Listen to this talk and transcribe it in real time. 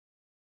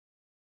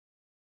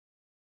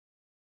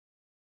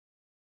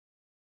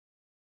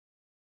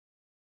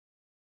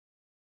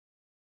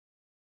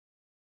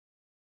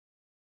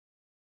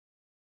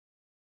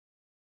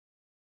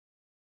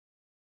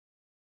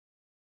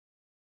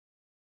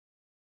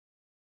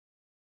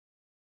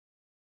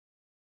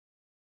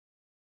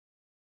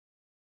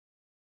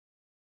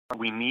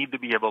We need to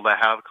be able to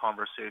have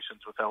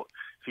conversations without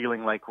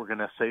feeling like we're going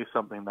to say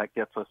something that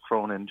gets us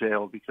thrown in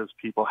jail because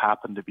people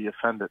happen to be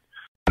offended.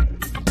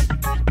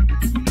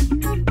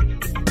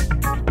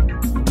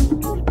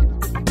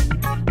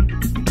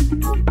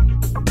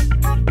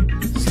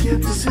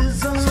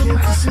 Skepticism.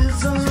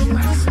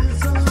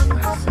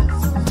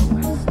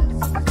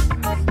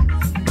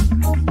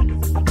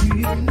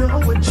 You know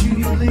what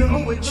you believe.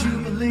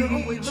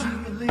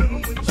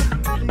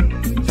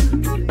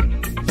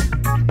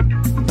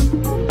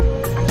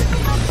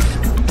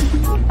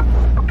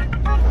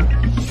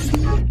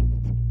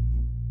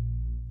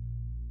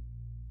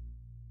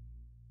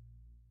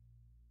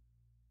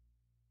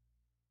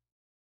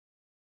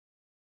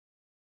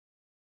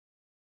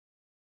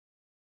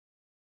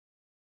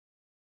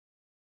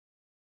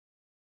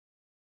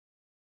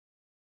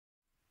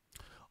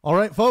 All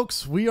right,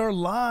 folks, we are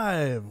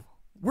live.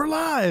 We're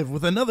live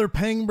with another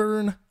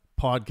Pangburn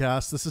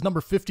podcast. This is number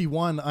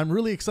 51. I'm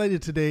really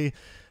excited today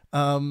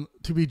to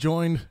be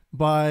joined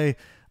by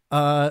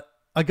a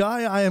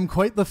guy I am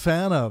quite the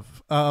fan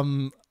of.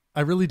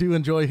 I really do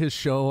enjoy his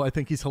show. I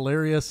think he's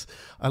hilarious.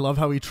 I love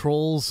how he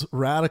trolls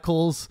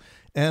radicals,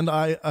 and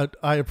I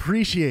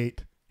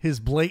appreciate his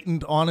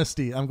blatant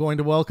honesty. I'm going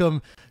to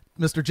welcome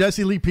Mr.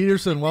 Jesse Lee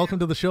Peterson. Welcome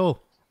to the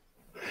show.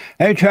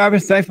 Hey,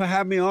 Travis, thanks for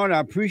having me on. I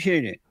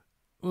appreciate it.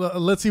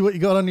 Let's see what you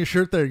got on your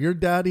shirt there. Your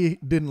daddy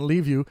didn't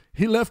leave you.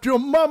 He left your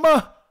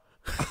mama.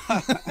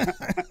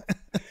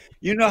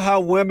 You know how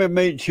women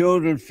make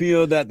children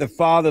feel that the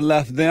father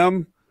left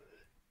them?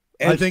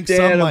 I think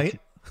some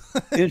might.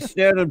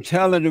 Instead of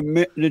telling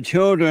the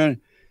children,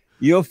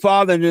 your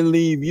father didn't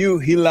leave you,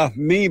 he left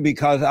me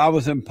because I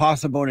was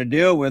impossible to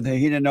deal with and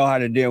he didn't know how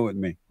to deal with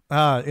me.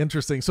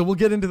 Interesting. So we'll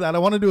get into that. I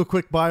want to do a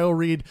quick bio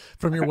read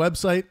from your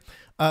website.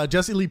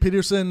 Jesse Lee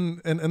Peterson,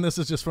 and this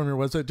is just from your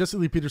website, Jesse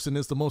Lee Peterson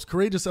is the most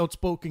courageous,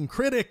 outspoken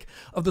critic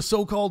of the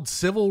so-called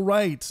civil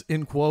rights,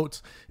 in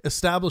quotes,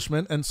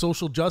 establishment and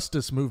social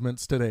justice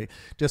movements today.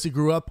 Jesse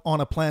grew up on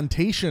a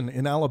plantation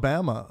in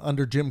Alabama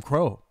under Jim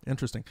Crow.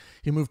 Interesting.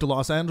 He moved to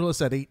Los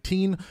Angeles at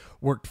 18,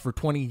 worked for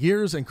 20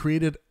 years, and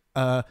created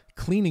a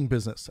cleaning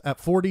business. At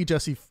 40,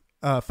 Jesse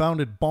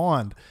founded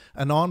Bond,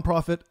 a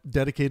nonprofit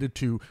dedicated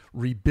to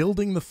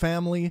rebuilding the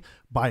family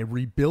by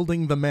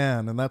rebuilding the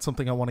man. And that's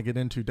something I want to get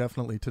into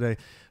definitely today.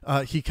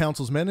 He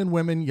counsels men and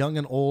women, young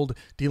and old,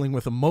 dealing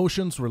with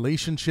emotions,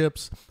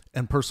 relationships,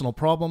 and personal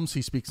problems.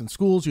 He speaks in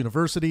schools,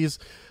 universities,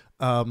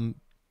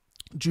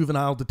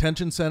 juvenile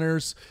detention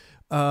centers.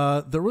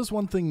 There was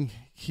one thing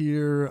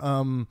here.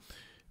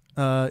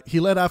 He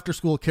led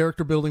after-school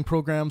character building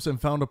programs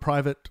and found a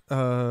private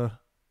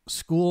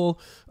school,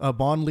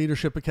 Bond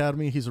Leadership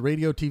Academy. He's a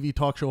radio, TV,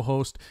 talk show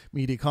host,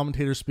 media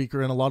commentator,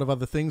 speaker, and a lot of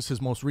other things. His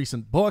most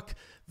recent book,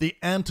 The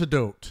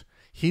Antidote: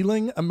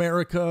 Healing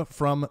America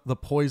from the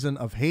Poison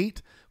of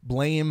Hate,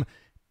 Blame,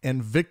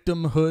 and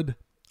Victimhood,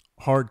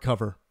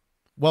 hardcover.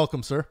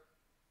 Welcome, sir.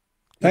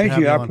 Thank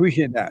you. I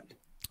appreciate that.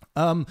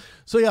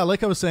 So yeah,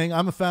 like I was saying,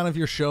 I'm a fan of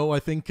your show. I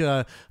think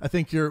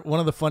you're one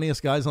of the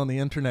funniest guys on the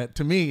internet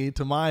to me,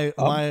 to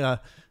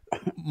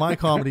my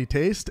comedy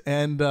taste,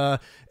 and I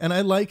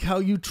like how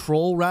you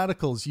troll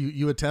radicals.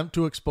 You attempt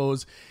to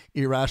expose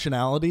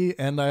irrationality,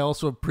 and I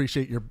also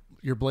appreciate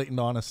your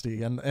blatant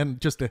honesty. And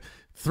just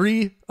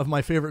three of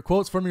my favorite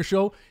quotes from your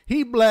show: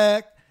 he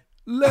black,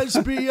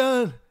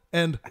 lesbian,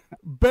 and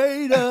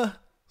beta.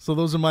 So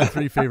those are my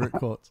three favorite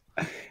quotes.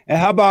 And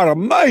how about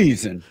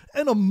amazing?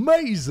 And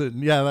amazing.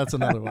 Yeah, that's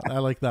another one. I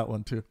like that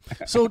one too.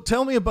 So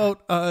tell me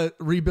about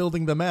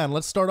rebuilding the man.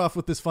 Let's start off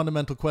with this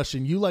fundamental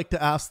question. You like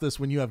to ask this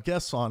when you have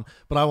guests on,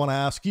 but I want to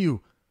ask you,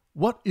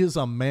 what is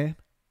a man?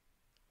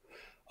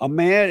 A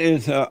man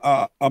is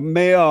a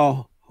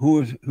male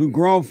who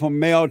grown from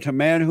male to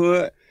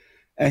manhood,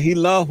 and he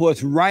loves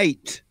what's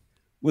right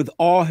with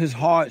all his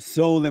heart,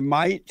 soul, and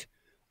might,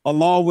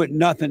 along with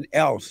nothing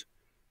else.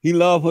 He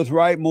loves what's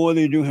right more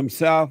than he do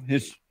himself,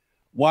 his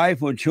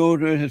wife or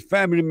children, his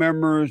family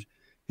members,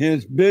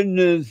 his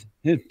business,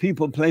 his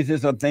people,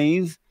 places, or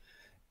things,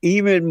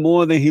 even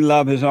more than he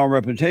loves his own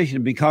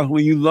reputation. Because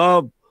when you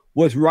love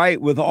what's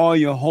right with all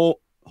your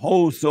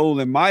whole soul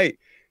and might,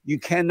 you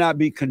cannot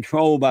be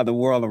controlled by the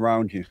world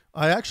around you.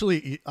 I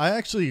actually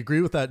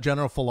agree with that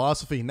general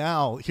philosophy.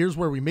 Now, here's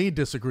where we may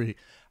disagree.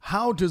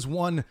 How does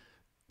one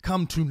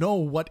come to know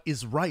what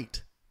is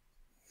right?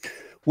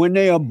 When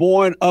they are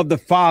born of the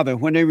Father,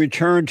 when they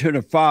return to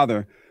the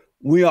Father,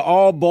 we are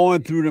all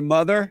born through the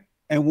mother.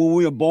 And when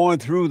we are born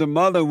through the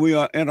mother, we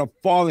are in a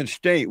fallen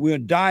state. We are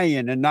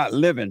dying and not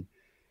living.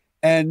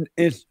 And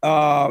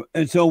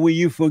so when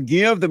you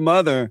forgive the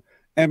mother,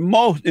 and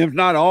most, if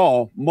not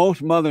all,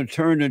 most mothers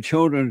turn their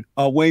children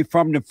away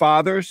from the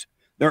fathers,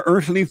 their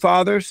earthly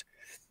fathers.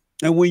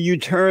 And when you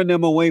turn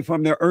them away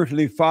from their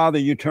earthly father,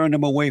 you turn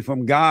them away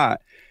from God.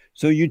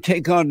 So you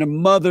take on the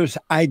mother's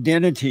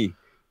identity.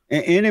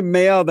 And any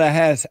male that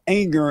has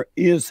anger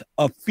is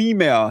a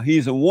female.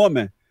 He's a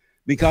woman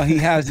because he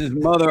has his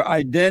mother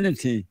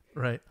identity.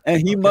 Right.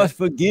 And he must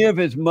forgive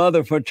his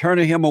mother for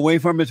turning him away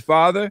from his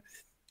father.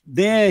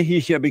 then he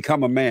shall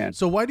become a man.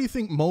 So why do you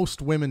think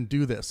most women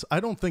do this? I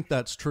don't think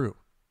that's true.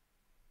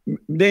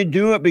 They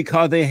do it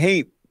because they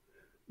hate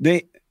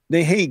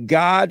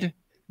God,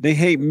 they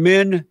hate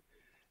men,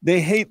 they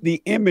hate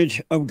the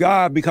image of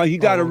God, because you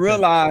got to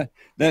realize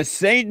that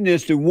Satan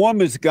is the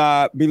woman's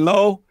God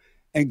below,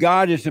 and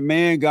God is the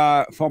man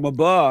God from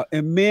above.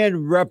 And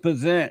men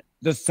represent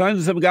the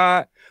sons of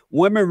God,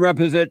 women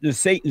represent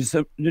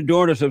the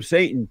daughters of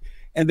Satan,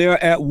 and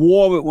they're at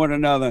war with one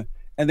another,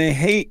 and they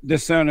hate the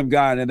Son of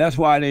God, and that's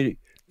why they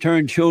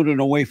turn children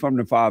away from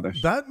the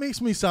fathers. That makes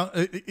me sound,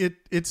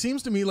 it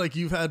seems to me like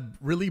you've had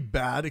really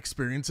bad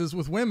experiences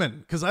with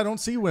women, because I don't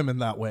see women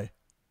that way.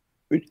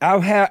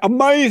 I've had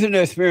amazing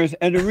experience,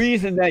 and the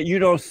reason that you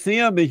don't see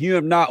them is you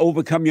have not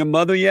overcome your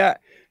mother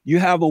yet. You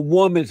have a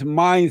woman's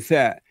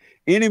mindset.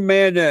 Any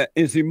man that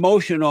is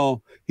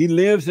emotional, he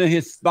lives in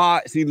his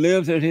thoughts, he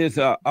lives in his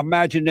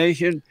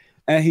imagination,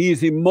 and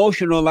he's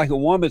emotional like a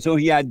woman, so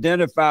he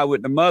identified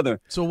with the mother.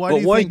 So why do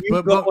you think?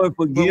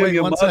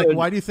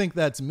 Why do you think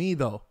that's me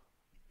though?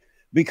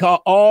 Because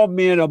all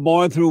men are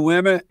born through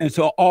women, and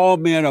so all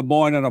men are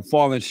born in a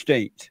fallen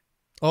state.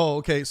 Oh,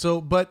 okay.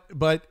 So, but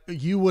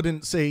you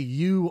wouldn't say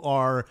you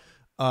are,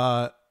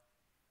 of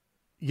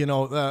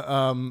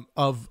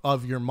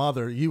your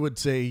mother. You would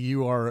say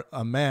you are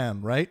a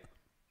man, right?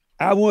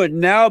 I would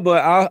now,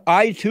 but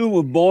I too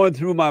was born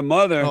through my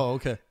mother. Oh,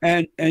 okay.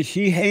 And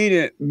she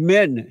hated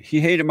men.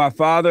 She hated my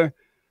father,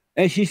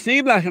 and she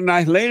seemed like a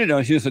nice lady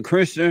though. She was a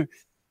Christian,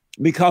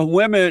 because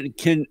women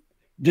can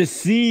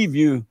deceive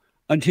you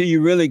until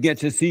you really get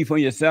to see for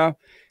yourself.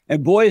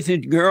 And boys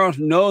and girls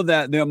know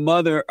that their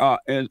mother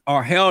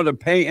are held to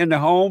pay in the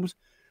homes,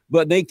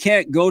 but they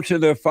can't go to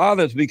their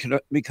fathers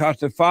because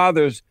the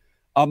fathers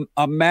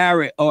are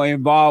married or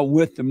involved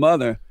with the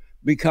mother.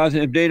 Because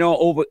if they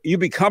don't you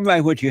become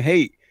like what you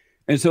hate.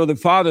 And so the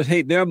fathers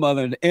hate their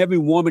mother. And every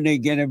woman they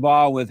get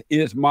involved with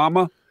is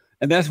mama.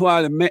 And that's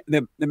why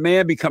the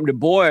man become the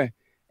boy,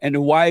 and the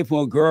wife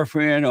or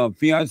girlfriend or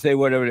fiance,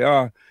 whatever they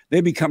are,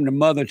 they become the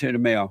mother to the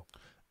male.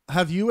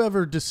 Have you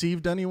ever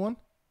deceived anyone?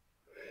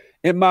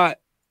 In my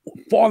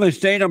fallen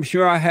state, I'm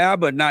sure I have,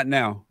 but not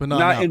now. But not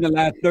now. In the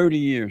last 30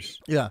 years.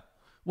 Yeah.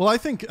 Well, I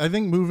think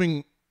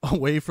moving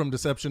away from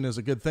deception is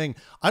a good thing.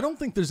 I don't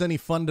think there's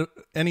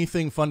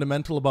anything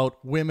fundamental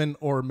about women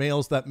or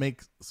males that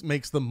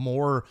makes them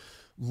more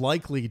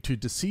likely to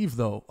deceive,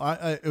 though.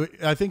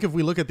 I think if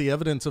we look at the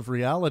evidence of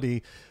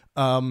reality,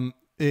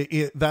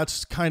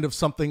 that's kind of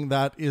something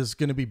that is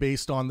going to be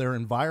based on their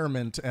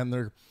environment and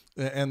their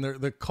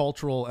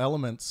cultural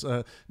elements,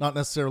 not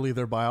necessarily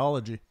their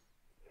biology.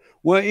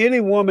 Well, any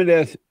woman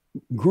that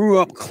grew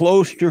up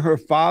close to her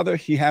father,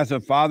 she has a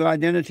father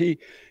identity,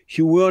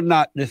 she will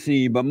not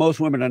deceive. But most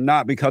women are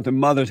not, because the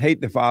mothers hate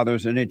the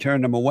fathers and they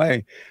turn them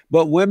away.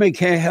 But women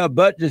can't help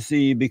but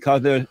deceive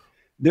because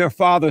their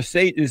father,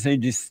 Satan, is a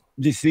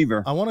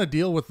deceiver. I want to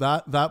deal with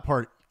that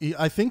part.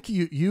 I think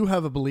you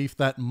have a belief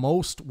that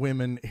most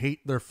women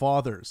hate their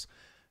fathers.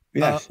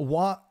 Yes.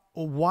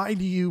 Why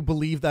do you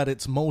believe that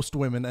it's most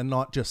women and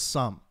not just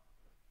some?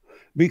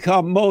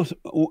 Because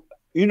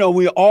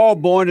we're all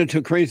born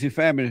into crazy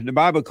families. The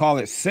Bible calls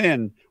it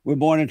sin. We're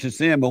born into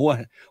sin.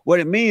 But what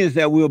it means is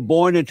that we're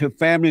born into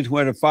families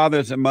where the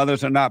fathers and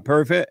mothers are not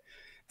perfect,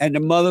 and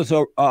the mothers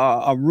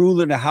are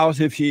ruling the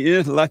house. If she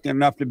is lucky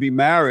enough to be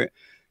married,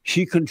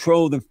 she's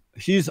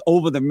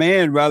over the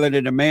man rather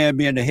than the man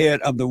being the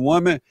head of the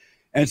woman.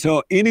 And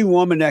so any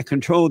woman that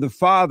controls the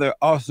father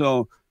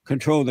also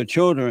controls the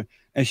children,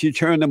 and she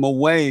turned them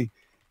away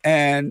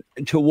and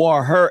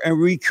toward her and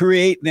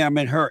recreate them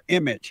in her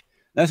image.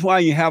 That's why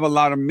you have a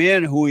lot of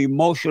men who are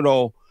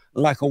emotional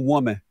like a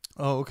woman.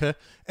 Oh, okay.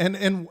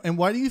 And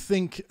why do you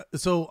think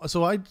so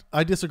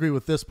I disagree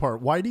with this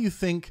part. Why do you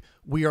think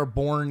we are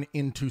born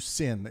into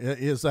sin?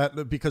 Is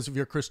that because of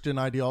your Christian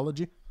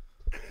ideology?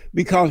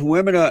 Because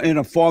women are in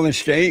a fallen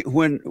state.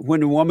 When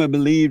the woman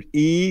believed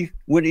Eve,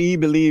 when Eve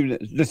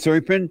believed the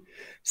serpent,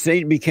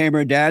 Satan became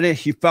her daddy.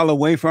 She fell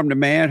away from the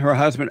man, her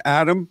husband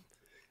Adam.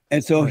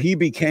 And so he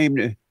became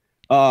the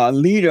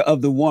leader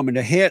of the woman,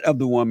 the head of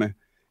the woman.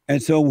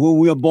 And so when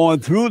we are born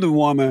through the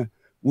woman,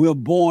 we're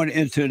born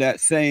into that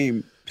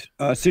same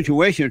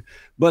situation.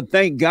 But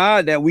thank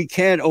God that we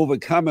can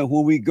overcome it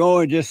when we go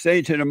and just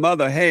say to the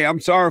mother, hey, I'm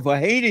sorry for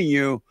hating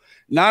you.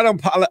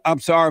 I'm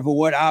sorry for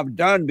what I've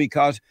done,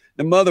 because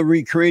the mother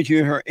recreates you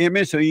in her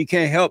image, so you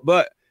can't help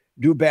but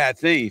do bad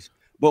things.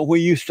 But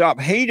when you stop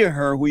hating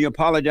her, when you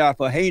apologize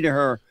for hating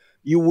her,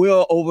 you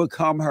will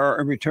overcome her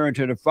and return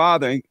to the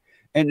Father.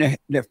 And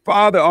the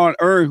Father on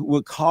earth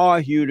will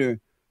cause you to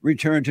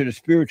return to the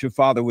spiritual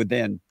father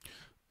within.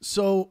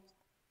 So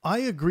I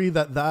agree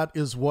that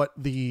is what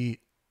the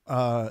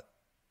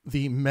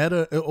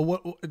meta,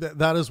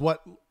 that is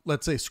what,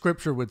 let's say,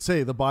 scripture would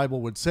say, the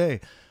Bible would say.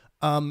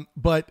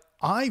 But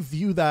I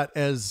view that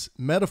as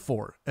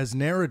metaphor, as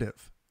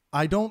narrative.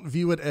 I don't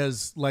view it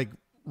as like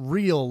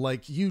real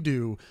like you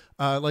do.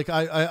 I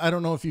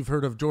don't know if you've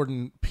heard of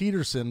Jordan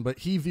Peterson, but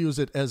he views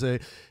it as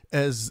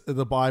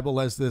the Bible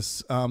as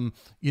this,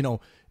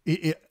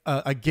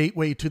 a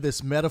gateway to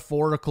this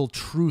metaphorical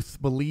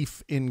truth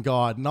belief in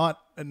God, not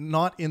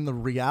in the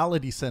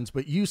reality sense,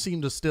 but you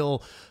seem to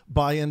still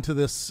buy into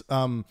this,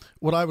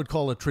 what I would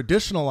call a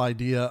traditional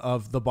idea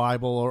of the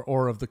Bible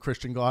or of the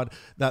Christian God,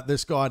 that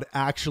this God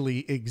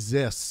actually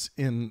exists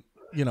in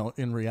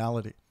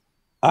reality.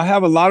 I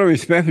have a lot of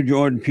respect for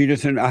Jordan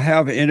Peterson. I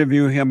have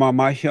interviewed him on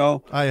my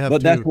show. I have, but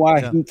too. That's why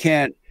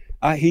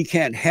Yeah. he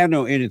can't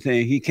handle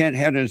anything. He can't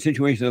handle the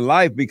situation of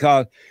life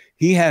because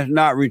he has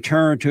not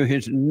returned to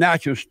his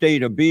natural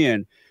state of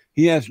being.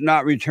 He has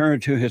not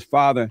returned to his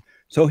father.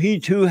 So he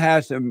too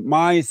has the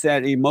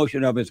mindset,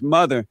 emotion of his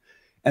mother.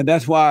 And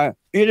that's why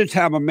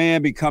anytime a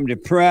man becomes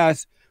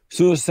depressed,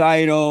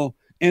 suicidal,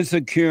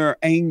 insecure,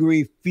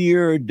 angry,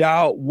 fear,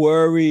 doubt,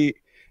 worry,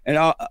 and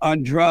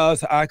on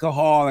drugs,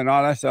 alcohol, and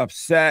all that stuff,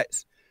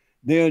 sex,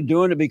 they're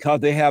doing it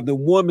because they have the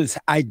woman's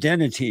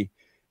identity.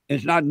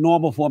 It's not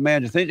normal for a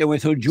man to think that way.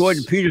 So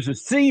Jordan Peterson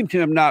seemed to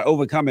him not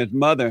overcome his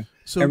mother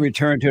and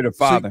return to the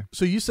father.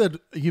 So you said,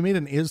 you made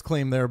an is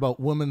claim there about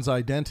woman's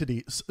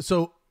identity.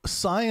 So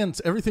science,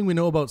 everything we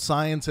know about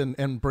science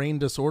and brain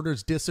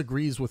disorders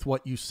disagrees with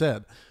what you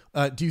said.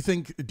 Do you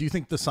think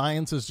the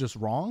science is just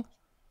wrong?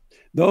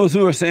 Those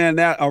who are saying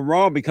that are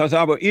wrong because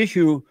our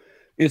issue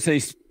is a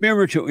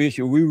spiritual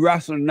issue. We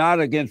wrestle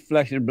not against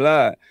flesh and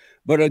blood,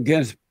 but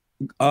against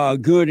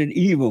good and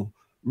evil,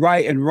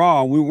 right and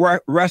wrong. We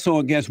wrestle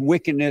against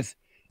wickedness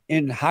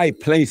in high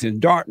places,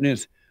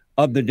 darkness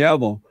of the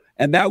devil.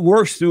 And that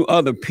works through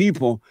other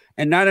people.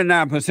 And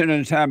 99%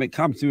 of the time, it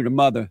comes through the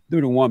mother,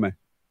 through the woman.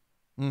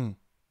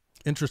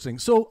 Interesting.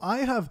 So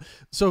why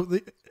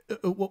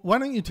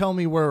don't you tell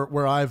me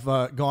where I've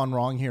gone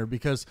wrong here?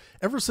 Because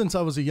ever since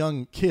I was a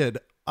young kid,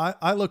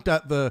 I looked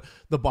at the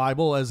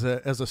Bible as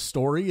a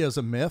story, as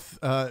a myth,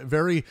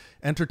 very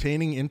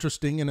entertaining,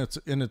 interesting in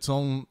its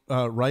own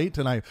right.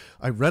 And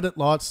I read it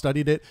lots,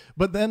 studied it,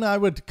 but then I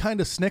would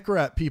kind of snicker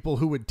at people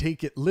who would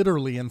take it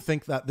literally and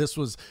think that this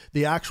was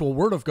the actual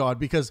word of God.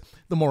 Because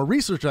the more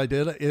research I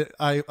did,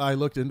 I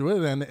looked into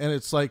it, and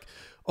it's like,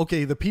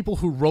 okay, the people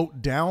who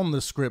wrote down the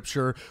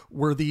scripture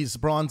were these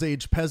Bronze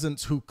Age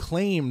peasants who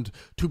claimed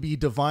to be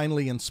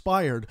divinely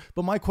inspired.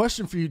 But my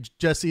question for you,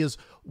 Jesse, is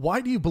why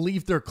do you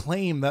believe their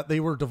claim that they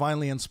were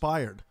divinely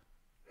inspired?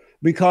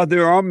 Because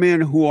there are men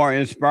who are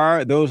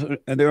inspired.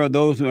 There are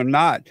those who are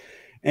not.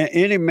 And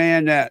any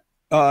man that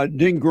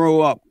didn't grow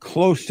up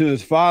close to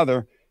his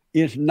father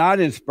is not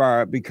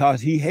inspired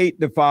because he hates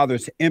the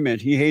father's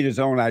image. He hates his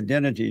own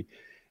identity.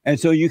 And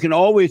so you can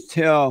always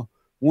tell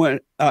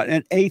when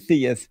an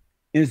atheist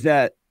is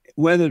that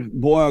whether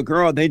boy or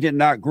girl, they did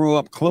not grow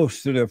up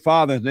close to their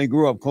fathers. They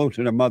grew up close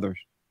to their mothers.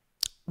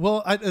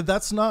 Well,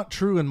 that's not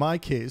true in my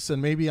case,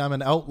 and maybe I'm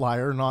an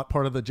outlier, not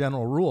part of the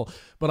general rule,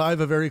 but I have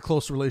a very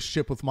close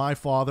relationship with my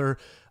father,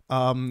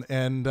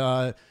 and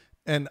I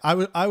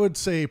would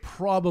say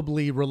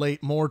probably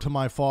relate more to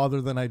my father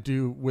than I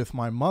do with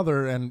my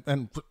mother,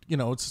 and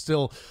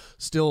it's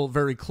still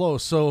very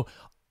close. So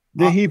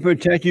did he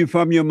protect you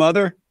from your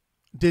mother?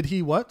 Did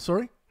he what?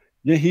 Sorry?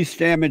 Did he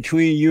stand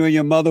between you and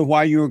your mother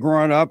while you were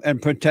growing up and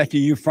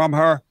protecting you from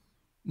her?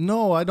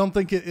 No, I don't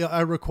think I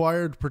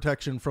required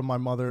protection from my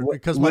mother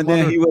because my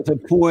mother. He was a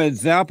poor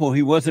example.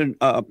 He wasn't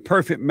a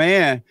perfect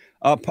man,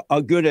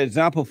 a good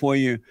example for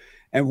you.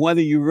 And whether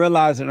you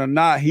realize it or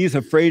not, he's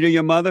afraid of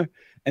your mother.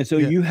 And so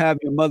you have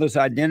your mother's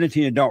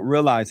identity and don't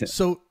realize it.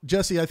 So,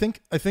 Jesse, I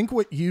think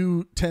what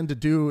you tend to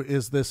do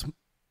is this.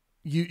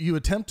 You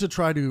attempt to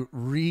try to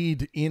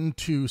read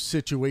into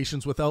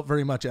situations without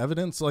very much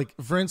evidence. Like,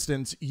 for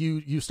instance,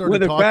 you started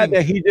talking. The fact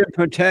that he didn't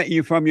protect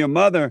you from your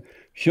mother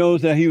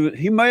shows that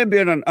he may have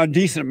been a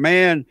decent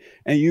man,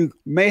 and you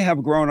may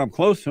have grown up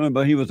close to him,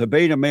 but he was a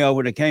beta male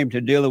when it came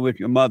to dealing with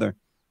your mother.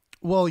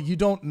 Well, you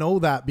don't know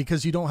that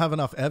because you don't have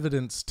enough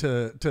evidence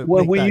to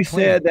well, make when that you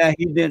claim. said that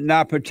he did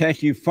not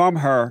protect you from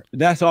her,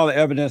 that's all the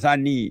evidence I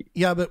need.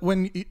 Yeah, but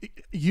when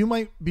you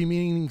might be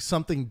meaning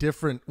something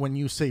different when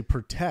you say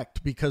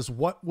protect, because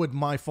what would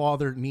my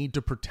father need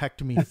to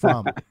protect me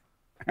from?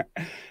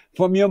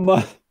 From your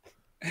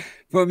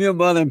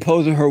mother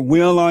imposing her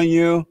will on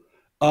you,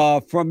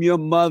 from your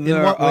mother.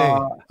 In what way?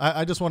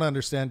 I just want to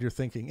understand your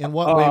thinking. In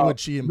what way would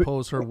she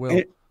impose her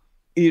will?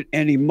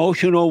 An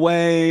emotional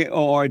way,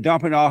 or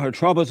dumping all her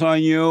troubles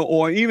on you,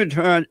 or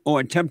even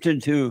attempting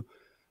to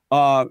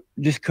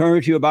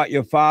discourage you about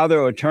your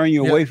father or turn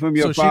you away from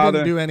your father.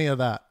 So she didn't do any of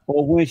that.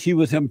 Or when she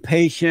was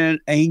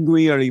impatient,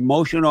 angry, or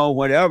emotional, or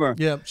whatever.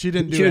 Yeah, she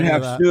didn't do any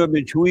of that. Should have stood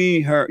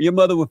between her. Your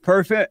mother was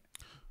perfect?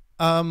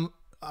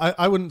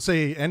 I wouldn't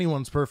say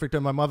anyone's perfect,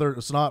 and my mother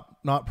is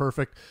not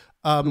perfect.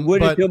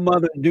 What did your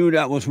mother do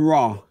that was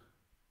wrong?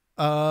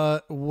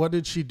 What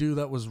did she do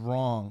that was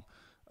wrong?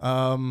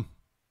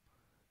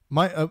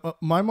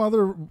 My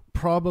mother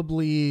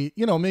probably,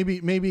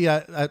 maybe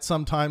at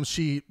some times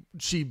she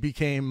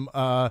became,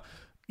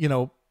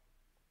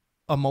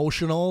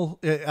 emotional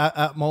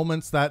at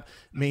moments that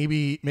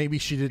maybe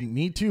she didn't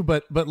need to,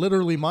 but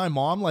literally my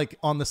mom, like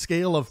on the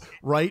scale of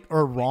right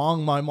or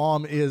wrong, my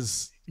mom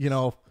is,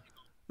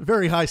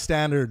 very high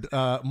standard,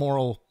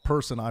 moral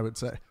person, I would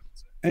say.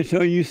 And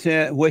so you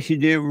said what she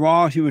did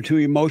wrong, she was too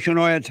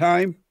emotional at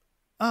time?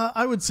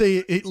 I would say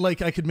it,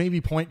 like I could maybe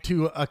point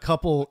to a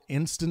couple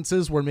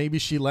instances where maybe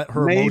she let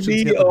her emotions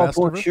Maybe get the or best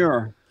for of her.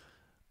 sure?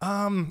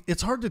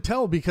 It's hard to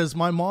tell because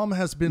my mom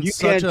has been You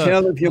such can't a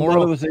tell if your moral.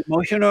 mother was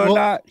emotional or Well,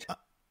 not?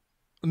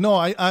 No,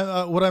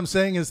 I what I'm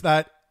saying is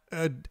that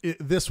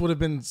this would have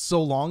been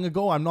so long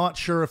ago. I'm not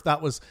sure if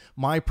that was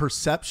my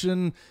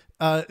perception,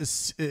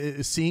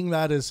 seeing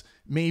that as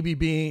maybe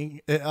being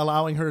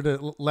allowing her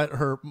to let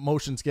her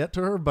emotions get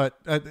to her. But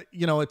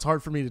it's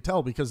hard for me to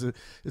tell because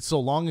it's so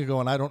long ago,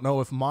 and I don't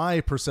know if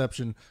my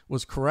perception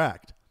was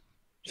correct.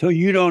 So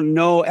you don't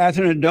know, as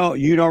an adult,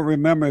 you don't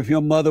remember if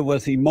your mother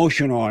was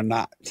emotional or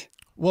not.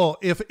 Well,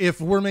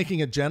 if we're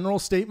making a general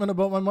statement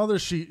about my mother,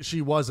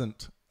 she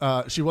wasn't.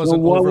 She Well,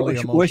 wasn't overly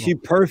emotional. was she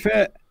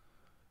perfect?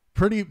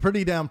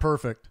 Pretty damn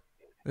perfect.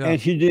 Yeah.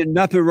 And she did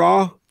nothing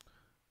wrong?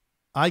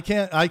 I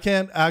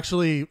can't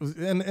actually,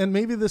 and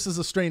maybe this is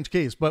a strange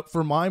case, but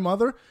for my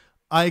mother,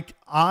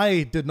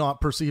 I did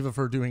not perceive of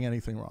her doing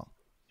anything wrong.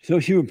 So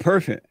she was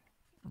perfect.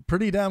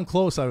 Pretty damn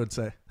close, I would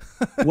say.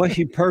 Was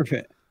she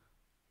perfect?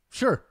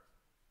 Sure.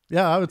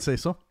 Yeah, I would say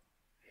so.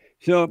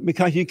 So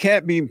because you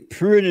can't be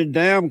pretty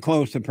damn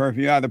close to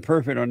perfect, you're either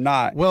perfect or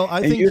not. Well, I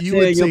and think you're you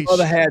saying would your say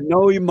mother had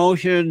no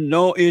emotion,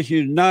 no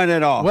issues, none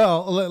at all.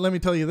 Well, let me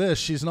tell you this: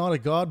 she's not a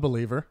God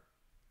believer.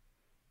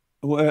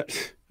 Well,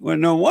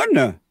 no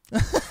wonder.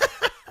 But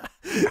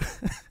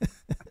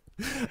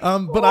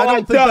I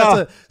don't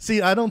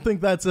think I don't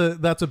think that's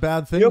a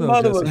bad thing. Your though,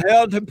 mother Jesse. was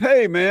hell to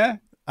pay, man.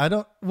 I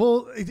don't.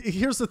 Well,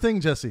 here's the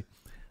thing, Jesse.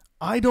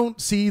 I don't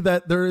see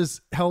that there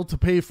is hell to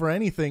pay for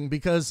anything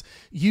because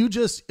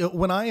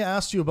when I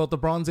asked you about the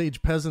Bronze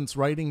Age peasants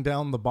writing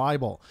down the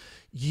Bible,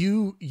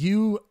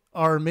 you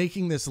are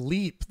making this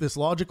leap, this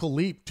logical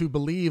leap to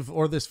believe,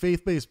 or this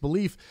faith-based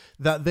belief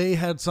that they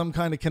had some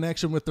kind of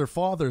connection with their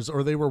fathers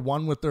or they were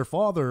one with their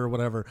father or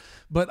whatever.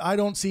 But I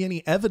don't see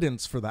any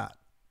evidence for that.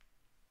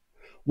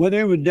 Well,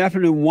 they were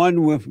definitely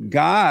one with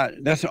God.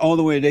 That's the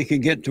only way they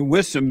could get to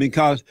wisdom,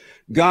 because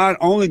God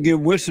only give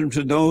wisdom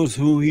to those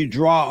who he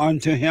draw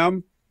unto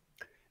him.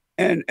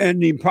 And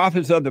the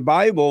prophets of the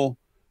Bible,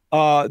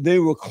 they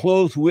were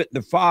close with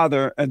the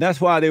Father, and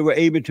that's why they were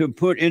able to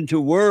put into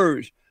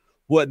words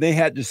what they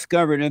had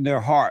discovered in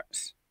their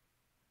hearts.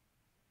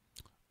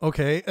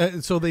 Okay,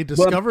 so they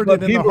discovered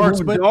it in their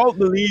hearts, but don't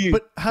believe,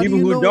 but how people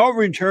do you who know? don't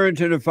return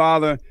to the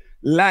Father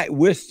lack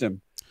wisdom.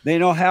 They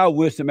don't have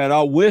wisdom at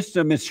all.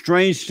 Wisdom is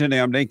strange to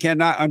them. They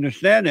cannot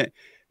understand it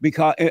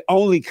because it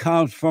only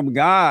comes from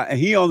God, and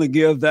he only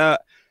gives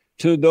that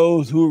to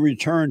those who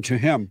return to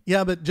him.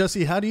 Yeah, but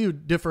Jesse, how do you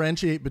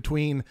differentiate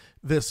between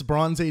this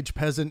Bronze Age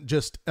peasant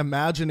just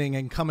imagining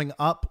and coming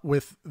up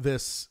with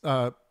this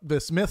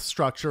myth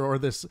structure or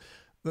this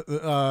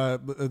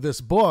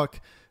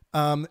book,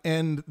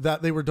 and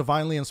that they were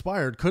divinely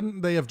inspired?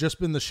 Couldn't they have just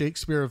been the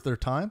Shakespeare of their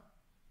time?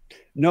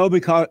 No,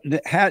 because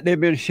had they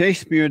been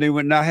Shakespeare, they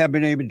would not have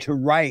been able to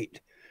write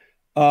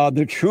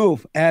the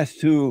truth as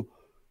to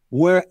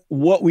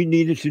what we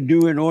needed to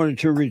do in order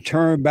to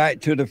return back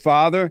to the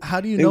Father.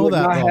 How do you they know would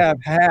that? not though?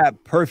 have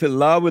had perfect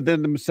love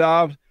within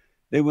themselves.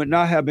 They would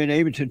not have been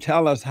able to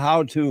tell us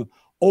how to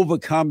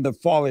overcome the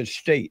fallen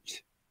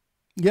state.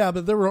 Yeah,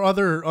 but there were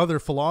other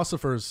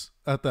philosophers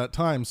at that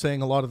time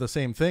saying a lot of the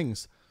same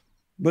things.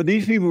 But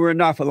these people were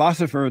not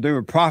philosophers; they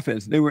were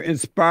prophets. They were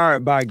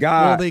inspired by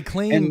God. Well, they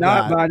claimed and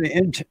not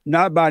that.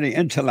 not by the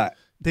intellect.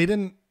 They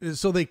didn't.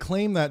 So they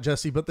claim that,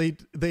 Jesse, but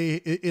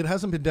it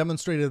hasn't been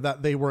demonstrated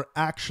that they were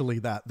actually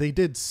that. They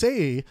did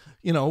say,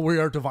 we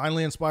are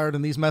divinely inspired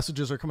and these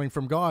messages are coming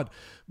from God.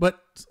 But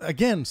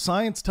again,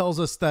 science tells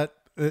us that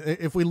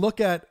if we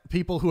look at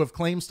people who have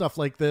claimed stuff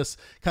like this,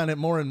 kind of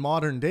more in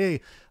modern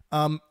day,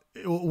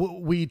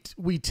 we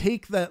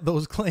take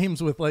those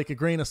claims with like a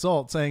grain of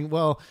salt, saying,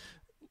 well,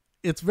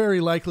 it's very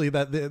likely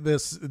that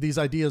these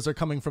ideas are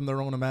coming from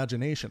their own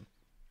imagination.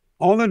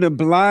 Only the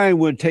blind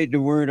would take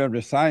the word of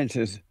the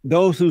scientists.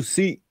 Those who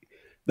seek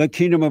the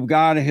kingdom of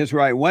God in his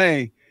right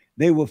way,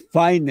 they will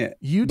find it.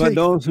 But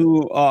those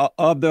who are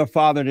of their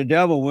father, the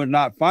devil, would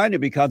not find it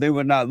because they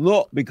would not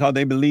look, because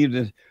they believe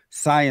the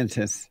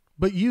scientists.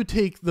 But you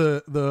take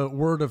the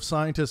word of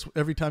scientists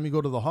every time you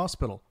go to the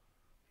hospital.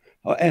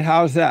 And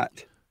how's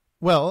that?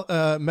 Well,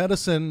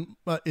 medicine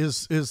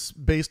is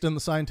based in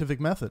the scientific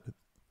method.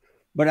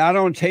 But I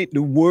don't take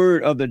the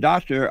word of the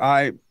doctor.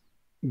 I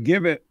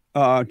give it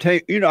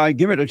I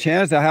give it a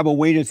chance. I have a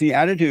wait and see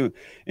attitude.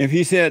 If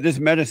he said this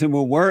medicine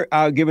will work,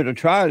 I'll give it a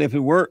try. If it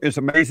works, it's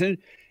amazing.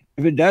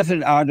 If it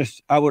doesn't,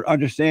 I would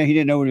understand he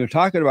didn't know what he was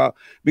talking about,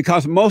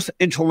 because most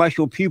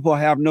intellectual people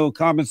have no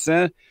common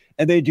sense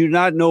and they do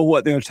not know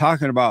what they're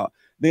talking about.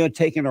 They are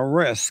taking a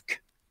risk.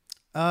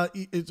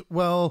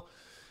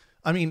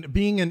 I mean,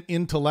 being an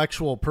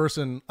intellectual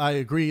person, I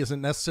agree,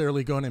 isn't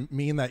necessarily going to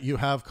mean that you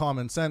have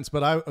common sense,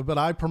 but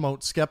I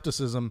promote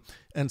skepticism,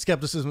 and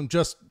skepticism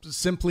just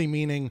simply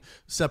meaning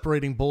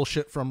separating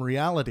bullshit from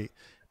reality.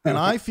 And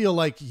I feel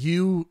like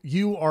you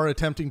are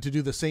attempting to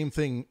do the same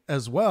thing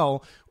as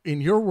well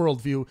in your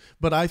worldview,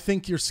 but I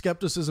think your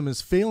skepticism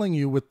is failing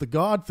you with the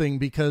God thing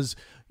because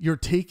you're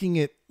taking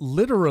it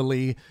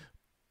literally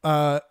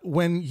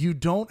when you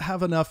don't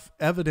have enough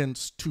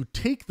evidence to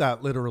take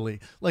that literally.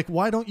 Like,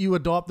 why don't you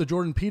adopt the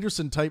Jordan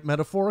Peterson type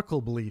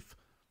metaphorical belief?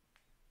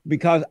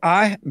 Because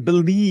I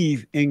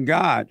believe in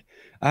God.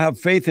 I have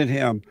faith in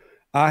him.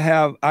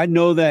 I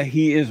know that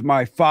he is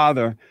my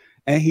Father,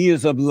 and he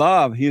is of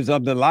love. He is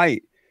of the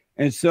light.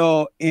 And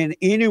so in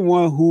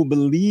anyone who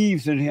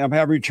believes in him,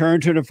 have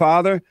returned to the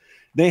Father,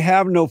 they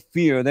have no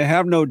fear. They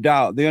have no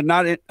doubt. They are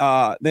not,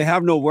 they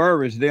have no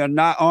worries. They are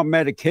not on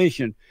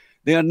medication.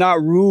 They are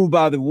not ruled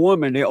by the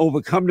woman. They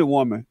overcome the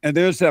woman. And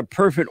there's that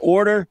perfect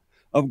order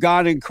of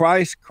God in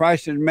Christ,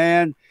 Christ and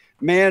man,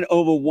 man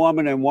over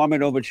woman and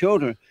woman over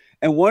children.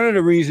 And one of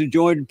the reasons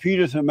Jordan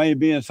Peterson may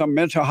be in some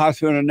mental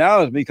hospital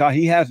now is because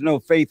he has no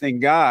faith in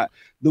God.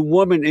 The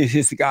woman is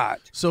his God.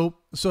 So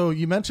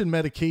you mentioned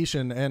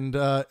medication,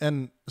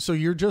 and so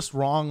you're just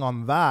wrong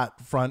on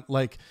that front.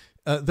 Like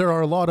there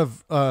are a lot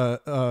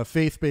of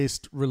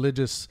faith-based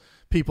religious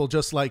people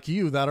just like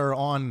you that are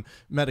on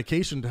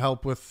medication to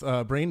help with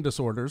brain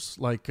disorders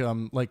like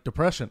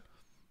depression.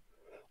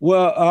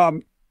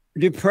 Well,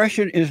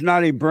 depression is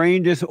not a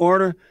brain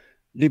disorder.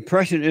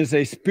 Depression is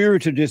a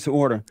spiritual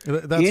disorder.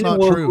 That's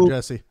not true,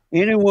 Jesse.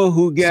 Anyone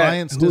who gets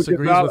science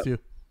disagrees with you.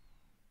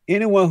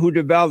 Anyone who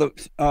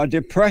develops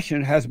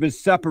depression has been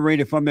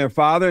separated from their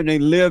father, and they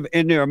live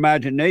in their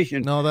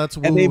imagination. No, that's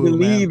woo-woo, and they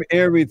believe man.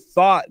 Every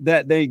thought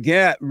that they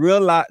get,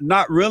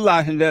 not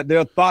realizing that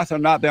their thoughts are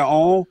not their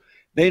own.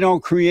 They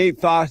don't create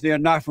thoughts. They are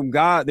not from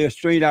God. They're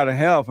straight out of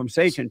hell from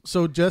Satan.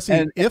 So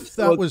Jesse, if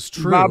that was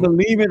true, by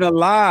believing a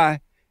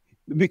lie,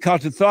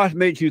 because the thoughts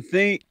make you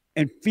think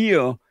and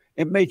feel,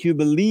 it makes you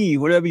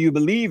believe. Whatever you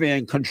believe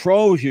in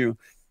controls you.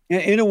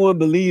 And anyone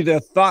believes their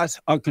thoughts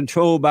are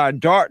controlled by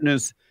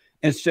darkness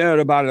instead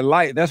of by the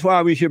light. That's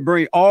why we should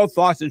bring all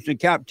thoughts into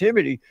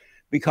captivity,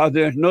 because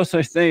there's no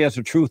such thing as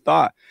a true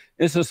thought.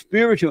 It's a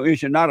spiritual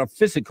issue, not a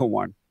physical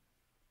one.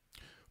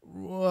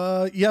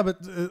 Yeah,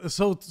 but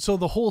so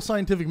the whole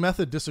scientific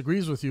method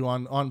disagrees with you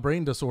on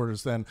brain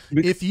disorders. Then,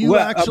 if you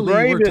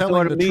actually were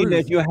telling the truth,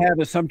 that you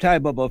have some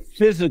type of a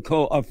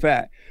physical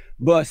effect,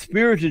 but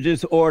spiritual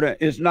disorder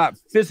is not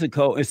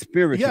physical; it's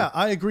spiritual. Yeah,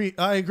 I agree.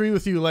 I agree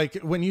with you. Like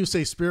when you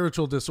say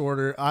spiritual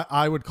disorder,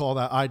 I would call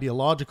that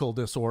ideological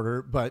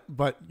disorder. But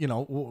you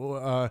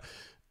know,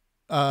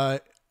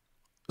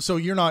 so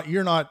you're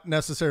not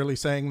necessarily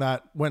saying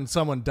that when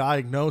someone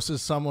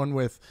diagnoses someone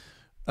with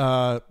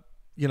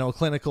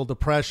clinical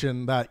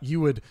depression, that you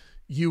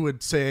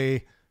would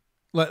say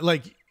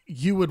like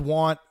you would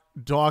want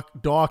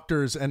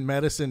doctors and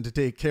medicine to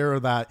take care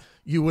of that.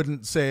 You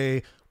wouldn't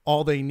say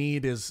all they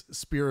need is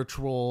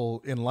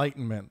spiritual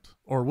enlightenment,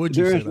 or would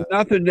you say that? There's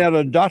nothing that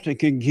a doctor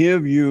can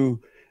give you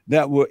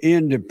that will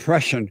end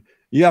depression.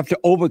 You have to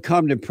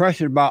overcome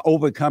depression by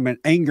overcoming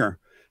anger,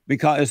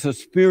 because it's a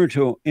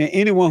spiritual, and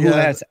anyone who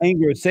has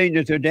anger, Satan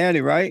is their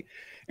daddy, right?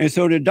 And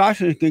so the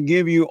doctors can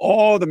give you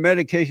all the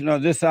medication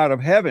on this side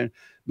of heaven,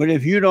 but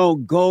if you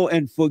don't go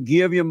and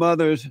forgive your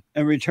mothers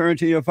and return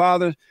to your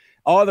fathers,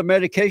 all the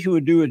medication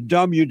would do is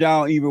dumb you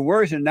down even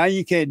worse, and now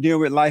you can't deal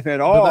with life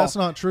at all. But that's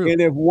not true. And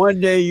if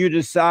one day you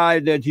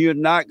decide that you're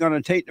not going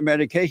to take the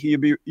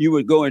medication, you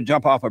would go and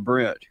jump off a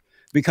bridge,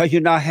 because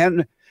you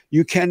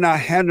cannot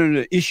handle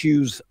the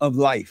issues of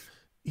life.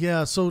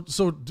 Yeah, so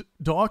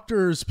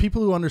doctors,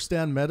 people who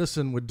understand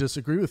medicine would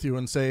disagree with you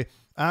and say,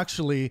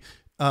 actually,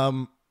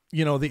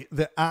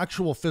 the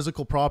actual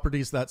physical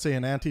properties that, say,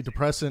 an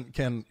antidepressant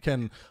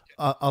can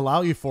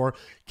allow you for,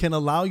 can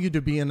allow you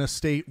to be in a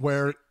state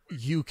where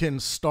you can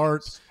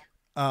start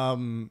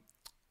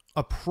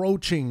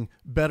approaching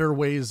better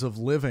ways of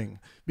living.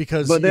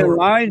 But they're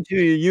lying to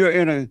you. You're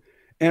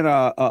in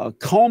a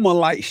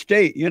coma-like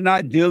state. You're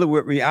not dealing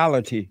with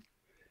reality.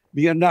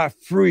 You're not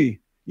free.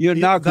 You're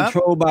not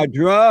controlled by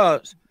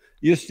drugs.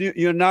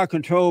 You're not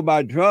controlled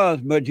by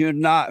drugs, but you're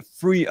not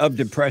free of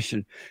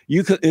depression.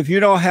 If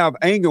you don't have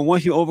anger,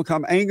 once you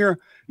overcome anger,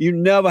 you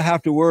never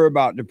have to worry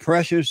about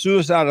depression,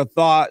 suicidal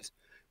thoughts,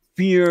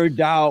 fear,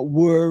 doubt,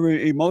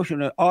 worry,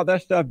 emotion, all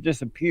that stuff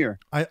disappear.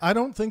 I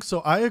don't think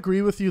so. I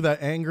agree with you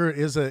that anger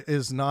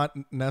is not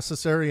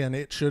necessary, and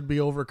it should be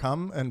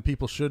overcome, and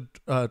people should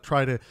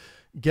try to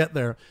get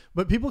there.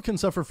 But people can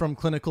suffer from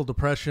clinical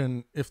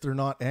depression if they're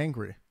not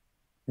angry.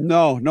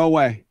 No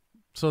way.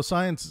 So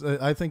science,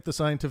 I think the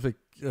scientific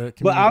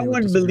community. But I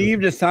wouldn't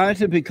believe the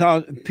science,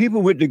 because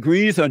people with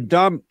degrees are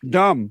dumb.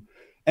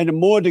 And the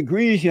more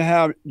degrees you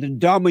have, the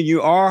dumber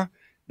you are.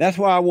 That's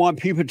why I want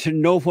people to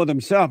know for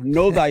themselves.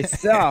 Know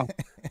thyself.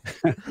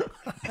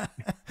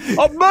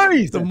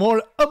 Amazing.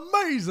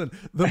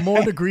 The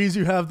more degrees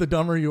you have, the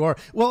dumber you are.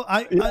 Well,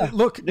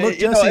 look,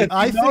 Jesse.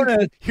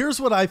 Here's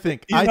what I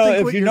think. I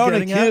think if you know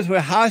the kids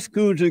with high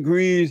school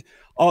degrees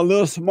are a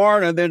little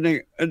smarter than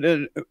the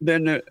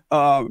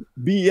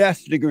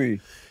BS degree,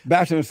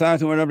 Bachelor of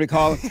Science or whatever they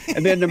call it,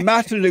 and then the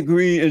master's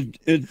degree is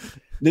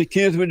the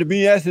kids with the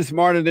BS is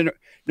smarter than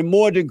The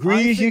more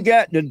degrees you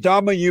get, the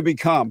dumber you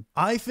become.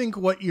 I think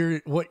what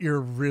you're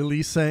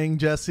really saying,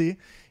 Jesse,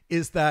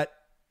 is that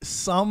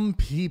some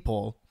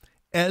people,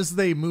 as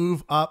they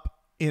move up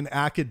in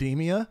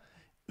academia,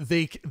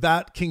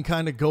 that can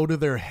kind of go to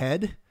their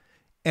head,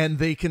 and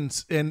they can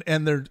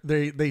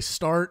they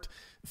start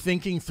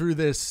thinking through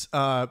this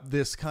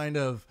this kind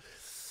of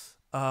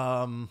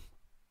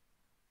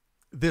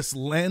this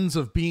lens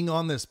of being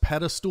on this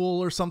pedestal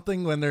or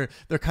something, when they're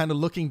kind of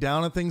looking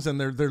down at things and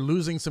they're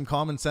losing some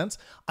common sense.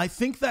 I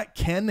think that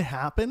can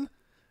happen,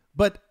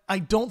 but I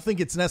don't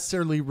think it's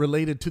necessarily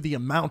related to the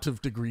amount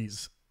of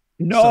degrees.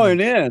 No, it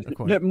is.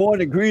 The more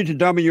degrees, the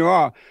dumber you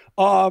are.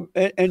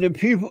 And the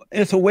people,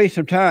 it's a waste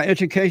of time.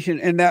 Education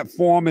in that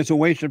form is a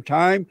waste of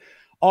time.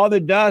 All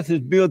it does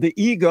is build the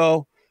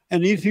ego,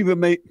 and these people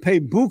may pay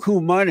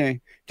buku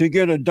money to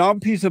get a dumb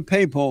piece of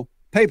paper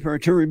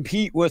to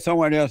repeat what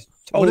someone else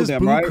told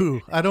them, buku?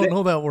 Right? I don't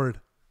know that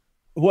word.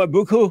 What,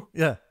 buku?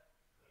 Yeah.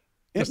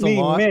 It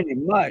means many,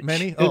 much.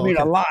 Many? It means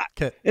a lot.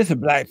 Okay. It's a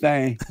black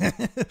thing.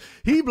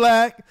 He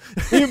black.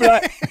 He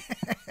black.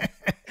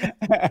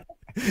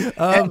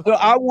 So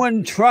I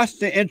wouldn't trust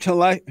the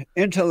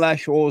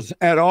intellectuals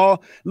at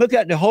all. Look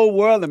at the whole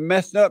world and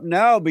messed up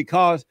now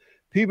because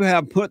people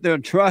have put their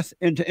trust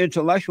into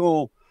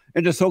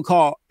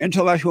so-called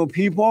intellectual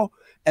people,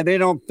 and they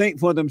don't think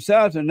for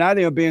themselves, and now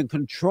they're being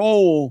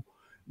controlled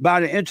by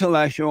the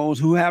intellectuals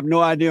who have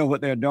no idea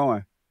what they're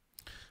doing.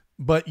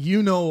 But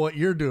you know what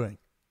you're doing.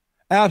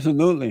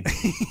 Absolutely.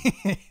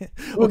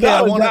 Okay,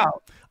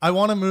 I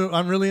want to move.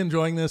 I'm really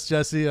enjoying this,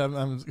 Jesse.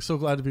 I'm so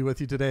glad to be with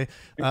you today.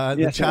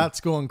 The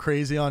chat's going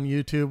crazy on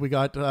YouTube. We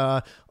got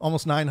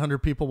almost 900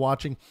 people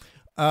watching.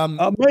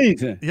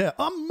 Amazing. Yeah,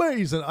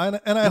 amazing.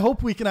 And I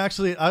hope we can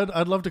actually,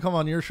 I'd love to come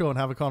on your show and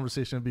have a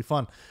conversation. It'd be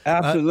fun.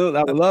 Absolutely.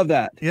 I would love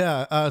that.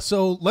 Yeah.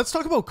 So let's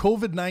talk about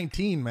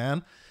COVID-19,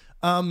 man.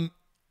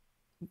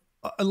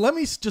 Let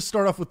me just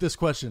start off with this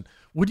question.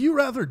 Would you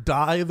rather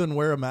die than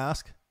wear a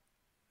mask?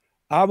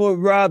 I would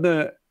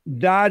rather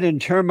die than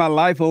turn my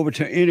life over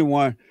to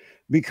anyone,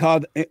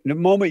 because the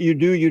moment you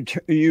do,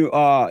 you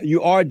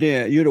are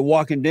dead. You're the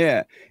walking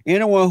dead.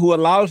 Anyone who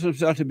allows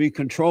themselves to be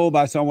controlled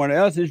by someone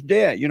else is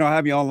dead. You don't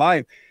have your own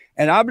life.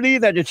 And I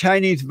believe that the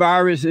Chinese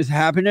virus is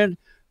happening,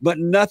 but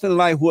nothing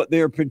like what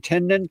they're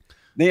pretending.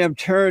 They have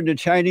turned the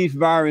Chinese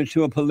virus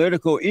to a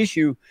political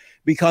issue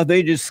because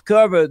they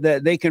discovered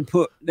that they can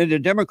put, the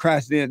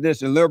Democrats did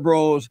this, the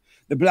liberals,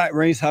 the black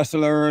race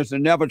hustlers, the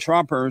never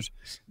Trumpers,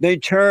 they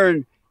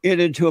turned it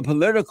into a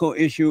political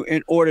issue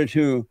in order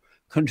to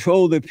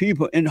control the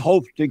people in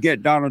hopes to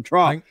get Donald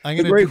Trump,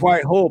 the great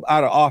white hope,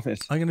 out of office.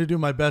 I'm going to do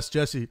my best,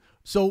 Jesse.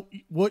 So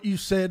what you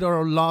said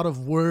are a lot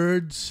of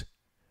words.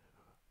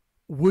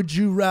 Would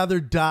you rather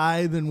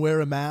die than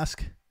wear a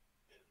mask?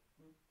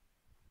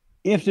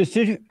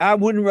 I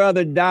wouldn't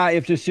rather die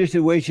if the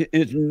situation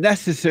is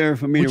necessary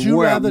for me to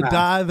wear a mask. Would you rather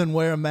die than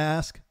wear a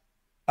mask?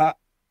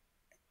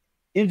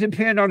 It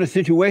depends on the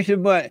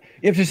situation, but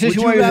if the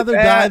situation is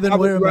bad, I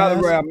would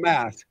rather wear a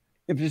mask.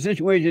 If the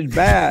situation is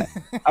bad,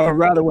 I would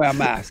rather wear a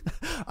mask.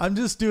 I'm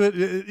just doing,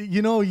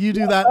 you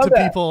do that to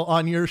people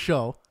on your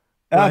show.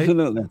 Right?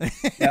 Absolutely.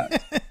 Yeah.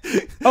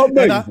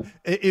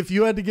 If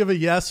you had to give a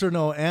yes or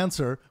no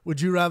answer, would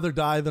you rather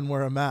die than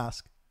wear a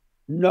mask?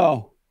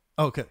 No.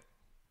 Okay.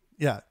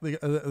 Yeah,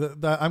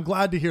 I'm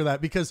glad to hear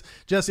that, because,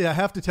 Jesse, I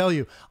have to tell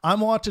you, I'm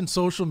watching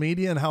social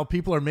media and how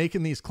people are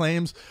making these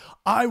claims.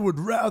 I would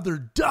rather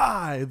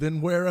die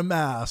than wear a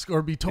mask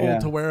or be told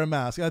to wear a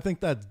mask. I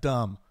think that's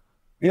dumb.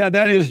 Yeah,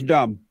 that is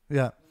dumb.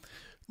 Yeah.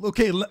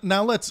 Okay,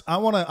 now I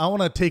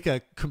want to take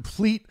a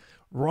complete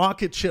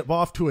rocket ship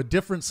off to a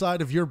different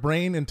side of your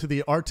brain, into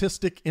the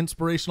artistic,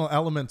 inspirational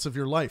elements of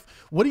your life.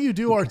 What do you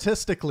do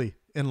artistically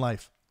in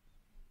life?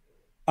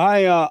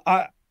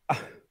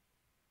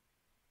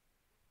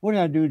 What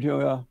did I do,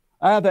 Joel?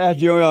 I have to ask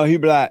Joel. He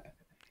black.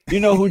 You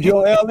know who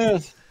Joel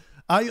is?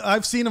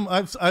 I've seen him.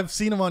 I've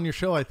seen him on your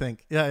show, I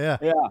think. Yeah.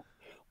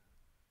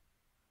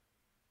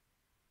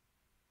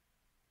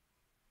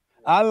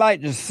 I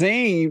like to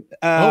sing.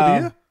 Do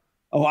you?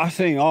 Oh, I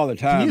sing all the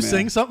time. Can you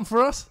sing something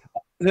for us?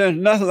 There's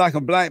nothing like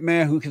a black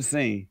man who can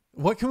sing.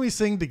 What can we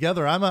sing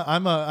together? I'm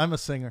a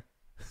singer.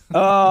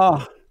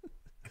 How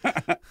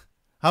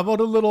about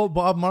a little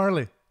Bob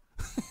Marley?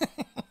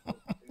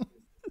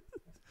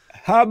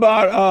 How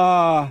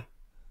about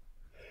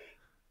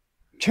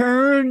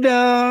turn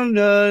down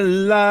the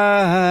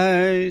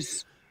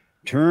lights,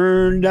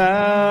 turn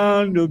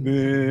down the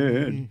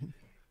bed,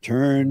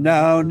 turn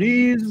down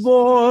these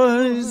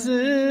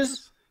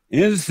voices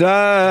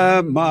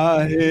inside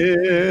my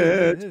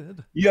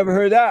head. You ever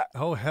heard that?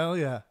 Oh, hell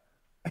yeah.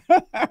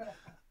 And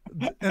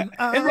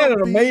isn't that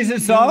an amazing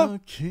song?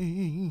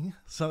 King.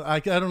 So I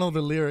don't know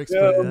the lyrics.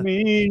 Tell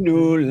me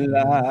no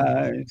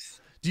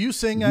lies. Do you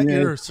sing at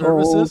your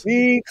services?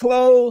 Be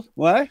close.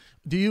 What?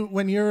 Do you,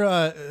 when you're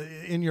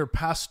in your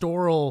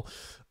pastoral,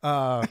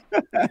 on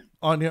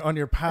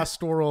your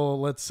pastoral,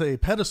 let's say,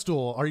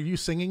 pedestal, are you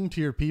singing to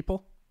your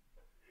people?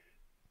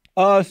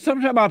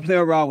 Sometimes I play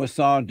around with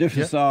songs,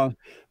 different songs,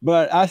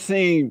 but I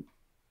sing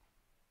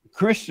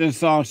Christian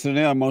songs to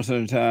them most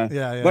of the time.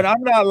 Yeah. But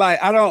I'm not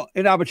like, I don't,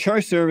 in our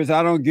church service,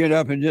 I don't get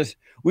up and just,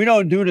 we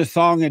don't do the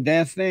song and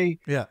dance thing.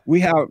 Yeah. We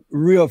have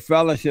real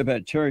fellowship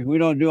at church. We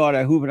don't do all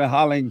that hooping and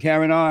hollering and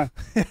carrying on.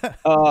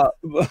 But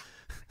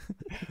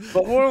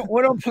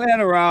when I'm playing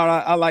around,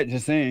 I like to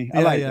sing.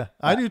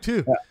 I do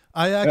too. Yeah.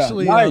 I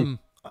actually, Nice.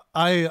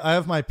 I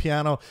have my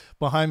piano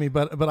behind me,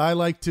 but I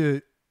like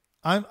to,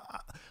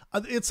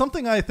 it's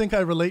something I think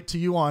I relate to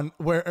you on,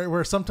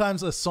 where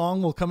sometimes a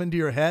song will come into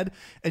your head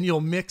and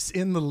you'll mix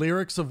in the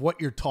lyrics of what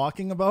you're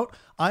talking about.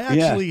 I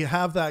actually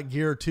have that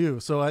gear too.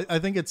 So I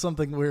think it's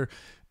something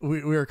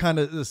we're kind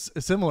of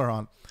similar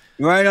on.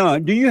 Right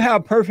on. Do you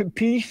have perfect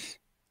peace?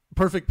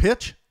 Perfect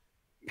pitch?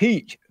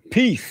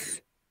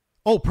 Peace.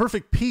 Oh,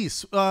 perfect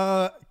peace.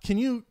 Can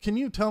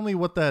you tell me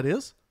what that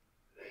is?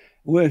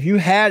 Well, if you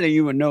had it,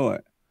 you would know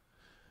it.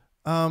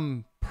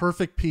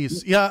 Perfect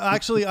peace. Yeah,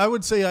 actually, I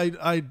would say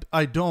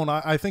I don't.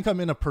 I think I'm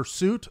in a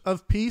pursuit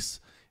of peace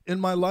in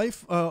my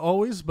life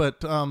always,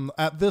 but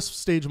at this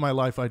stage of my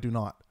life, I do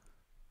not.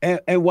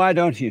 And why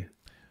don't you?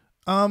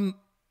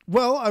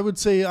 Well, I would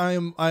say I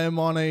am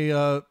on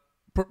a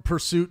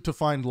pursuit to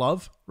find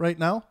love right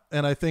now,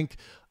 and I think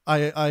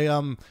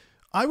I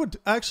would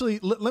actually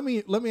let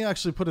me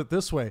actually put it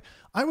this way.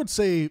 I would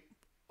say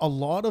a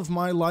lot of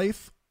my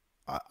life,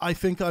 I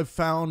think I've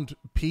found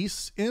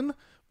peace in,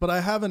 but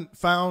I haven't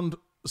found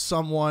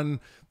someone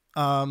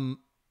that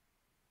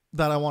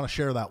I want to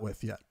share that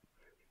with yet.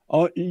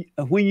 Oh,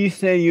 when you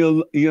say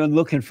you're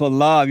looking for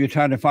love, you're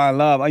trying to find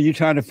love. Are you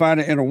trying to find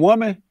it in a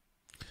woman?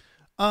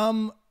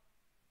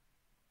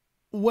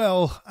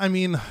 Well, I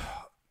mean,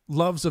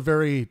 love's a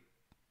very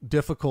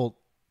difficult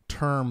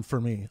term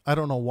for me. I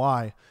don't know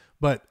why,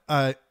 but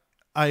I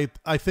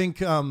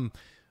think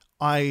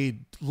I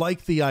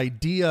like the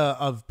idea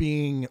of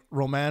being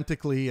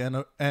romantically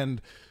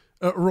and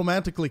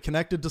romantically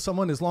connected to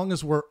someone, as long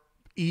as we're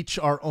each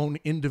our own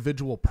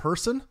individual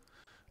person.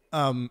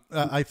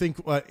 I think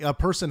a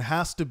person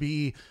has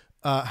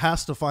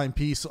to find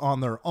peace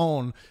on their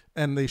own,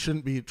 and they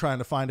shouldn't be trying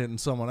to find it in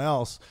someone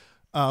else.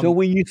 So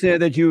when you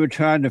said that you were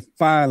trying to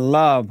find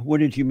love, what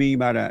did you mean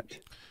by that?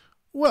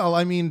 Well,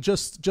 I mean,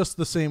 just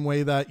the same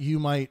way that you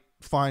might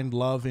find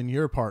love in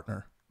your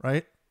partner,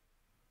 right?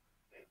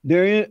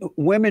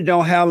 Women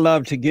don't have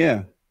love to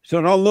give.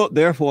 So don't look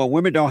there for it.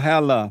 Women don't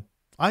have love.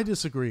 I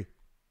disagree.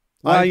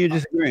 Why you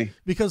disagree?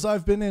 Because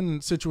I've been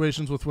in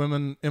situations with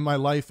women in my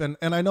life, and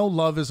I know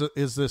love is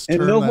this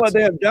term. And look what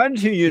they have done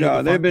to you,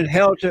 though. They've been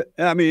held to,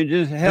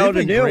 just held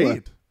to deal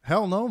with.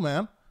 Hell no,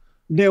 man.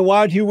 Then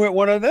why'd you with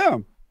one of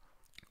them?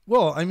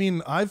 Well, I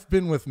mean, I've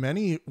been with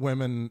many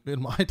women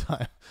in my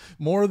time,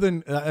 more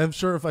than I'm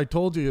sure if I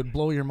told you, it'd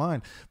blow your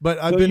mind. But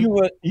You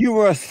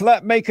were a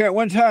slut maker at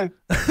one time.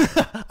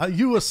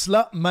 You a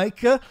slut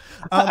maker?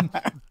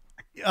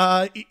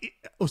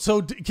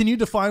 So can you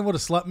define what a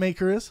slut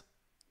maker is?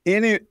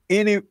 Any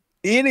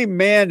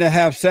man that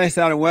have sex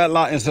out of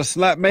wedlock is a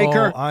slut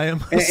maker. Oh, I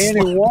am.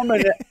 Any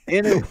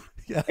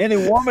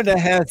woman that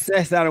has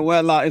sex out of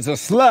wedlock is a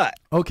slut.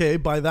 Okay,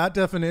 by that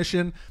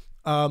definition,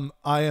 I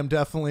am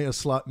definitely a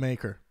slut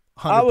maker.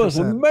 100%. I was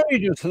a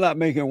major slut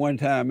maker one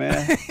time,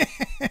 man.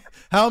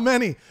 How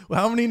many?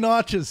 How many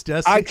notches,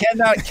 Jesse? I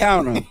cannot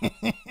count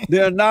them.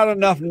 There are not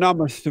enough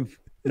numbers to.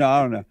 No,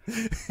 I don't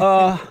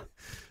know.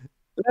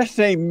 Let's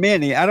say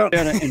many. I don't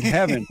know in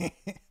heaven.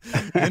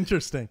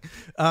 Interesting.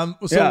 So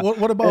Yeah.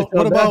 what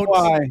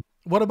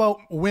about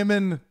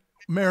women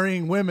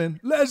marrying women,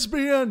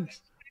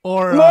 lesbians,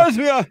 or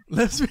lesbian,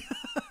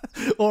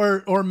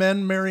 or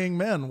men marrying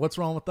men? What's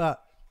wrong with that?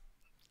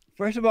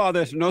 First of all,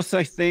 there's no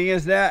such thing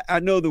as that. I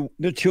know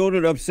the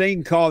children of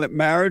Satan call it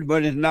marriage,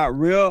 but it's not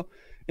real.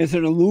 It's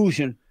an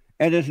illusion,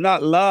 and it's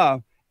not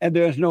love, and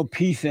there's no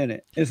peace in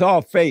it. It's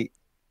all fake.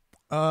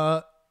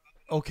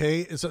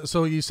 Okay,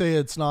 so you say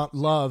it's not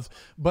love,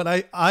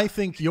 but I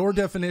think your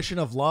definition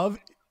of love,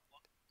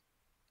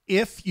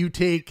 if you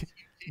take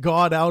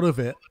God out of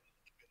it,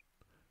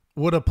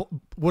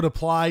 would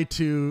apply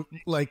to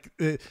like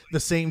the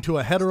same to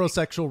a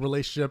heterosexual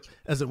relationship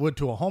as it would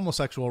to a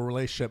homosexual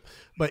relationship.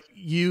 But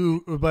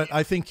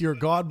I think your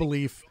God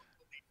belief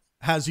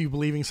has you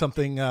believing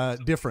something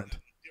different.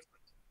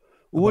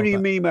 What do you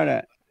mean by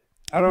that?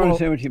 I don't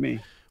understand what you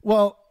mean.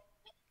 Well,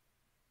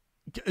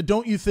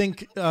 don't you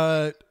think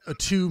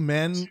two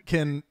men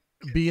can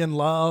be in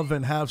love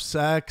and have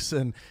sex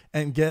and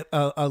get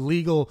a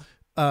legal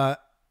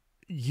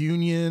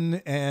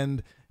union,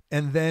 and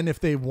then if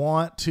they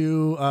want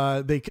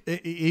to, they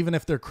even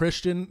if they're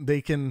Christian,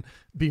 they can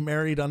be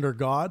married under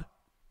God?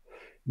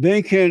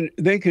 They can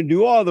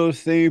do all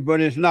those things,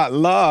 but it's not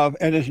love,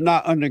 and it's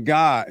not under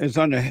God. It's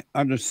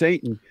under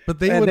Satan. But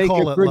they would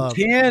call it love.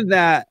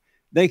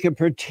 They can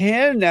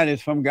pretend that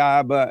it's from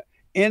God, but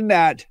in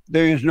that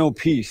there is no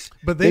peace.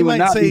 But they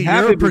might say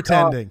you're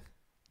pretending,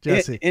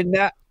 Jesse. In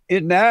that,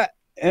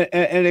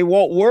 and it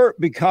won't work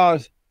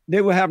because they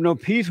will have no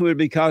peace with it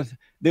because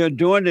they're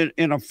doing it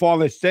in a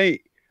fallen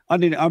state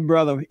under the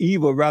umbrella of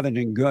evil rather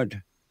than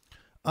good.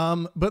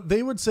 But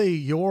they would say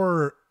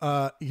you're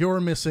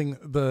missing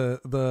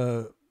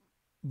the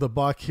the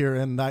buck here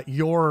in that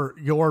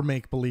you're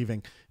make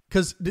believing,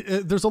 because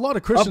there's a lot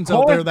of Christians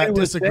out there that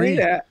disagree.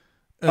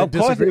 Of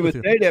course, they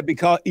would say that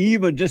because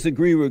evil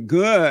disagree with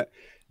good,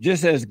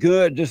 just as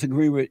good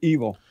disagree with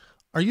evil.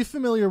 Are you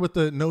familiar with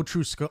the no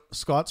true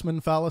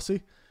Scotsman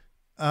fallacy?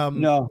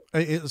 No.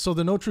 So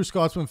the no true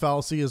Scotsman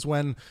fallacy is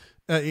when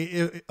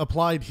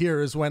applied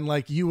here is when,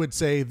 like, you would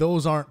say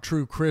those aren't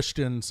true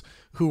Christians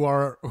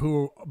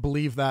who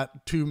believe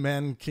that two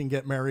men can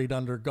get married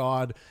under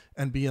God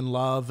and be in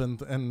love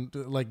and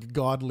like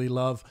godly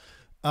love.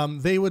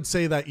 They would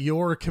say that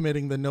you're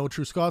committing the no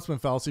true Scotsman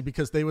fallacy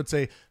because they would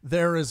say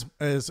they're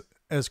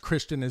as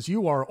Christian as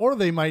you are, or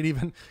they might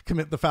even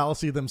commit the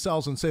fallacy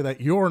themselves and say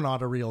that you're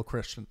not a real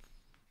Christian.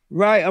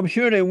 Right. I'm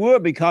sure they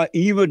would, because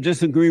evil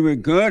disagree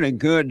with good and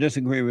good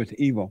disagree with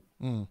evil.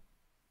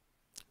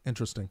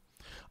 Interesting.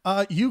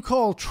 You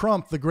call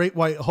Trump the Great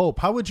White Hope.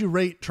 How would you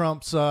rate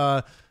Trump's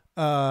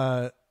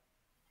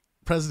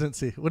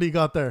presidency? What do you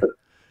got there?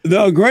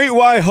 The Great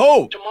White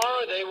Hope.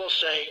 Tomorrow they will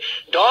say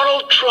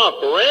Donald Trump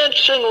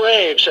rants and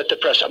raves at the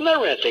press. I'm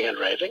not ranting and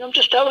raving. I'm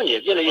just telling you.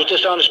 You're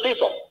dishonest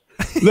people.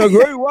 The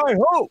Great White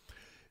Hope.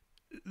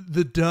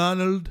 The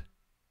Donald,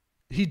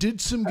 he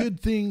did some good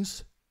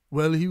things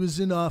while he was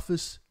in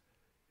office.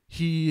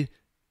 He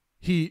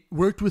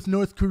worked with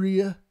North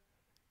Korea.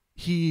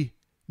 He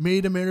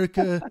made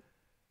America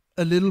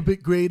a little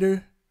bit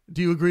greater.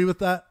 Do you agree with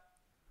that?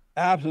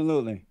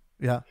 Absolutely.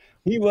 Yeah.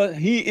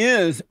 He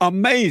is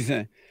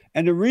amazing.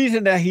 And the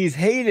reason that he's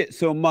hated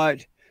so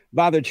much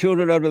by the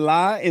children of the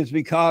lie is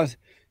because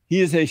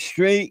he is a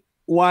straight,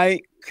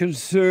 white,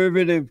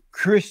 conservative,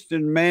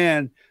 Christian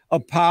man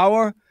of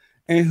power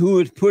and who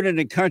is putting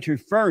the country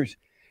first.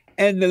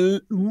 And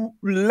the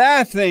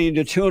last thing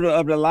the children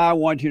of the lie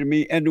want you to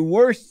be, and the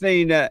worst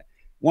thing that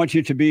want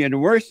you to be, and the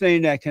worst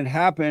thing that can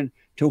happen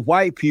to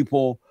white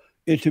people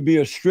is to be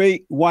a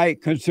straight,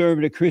 white,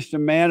 conservative,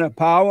 Christian man of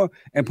power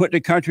and put the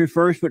country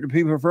first, put the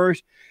people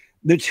first.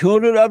 The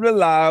children of the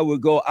lie will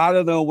go out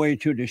of their way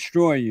to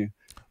destroy you.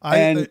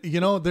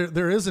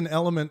 There is an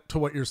element to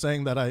what you're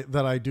saying that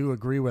I do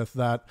agree with.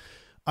 That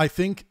I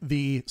think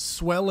the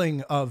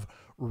swelling of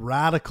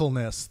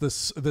radicalness,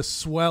 the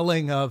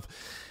swelling of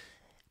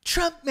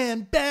Trump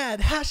man bad,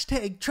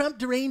 hashtag Trump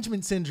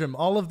derangement syndrome,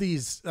 all of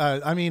these,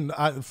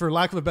 for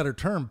lack of a better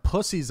term,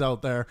 pussies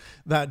out there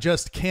that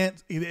just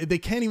can't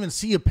even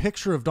see a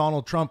picture of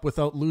Donald Trump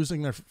without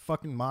losing their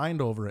fucking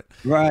mind over it.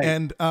 Right.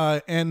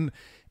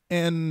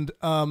 And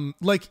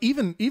like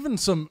even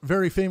some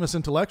very famous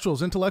intellectuals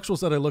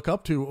that I look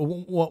up to,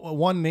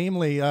 one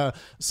namely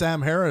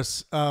Sam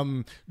Harris,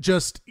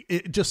 just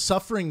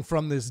suffering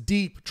from this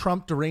deep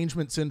Trump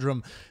derangement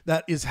syndrome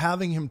that is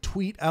having him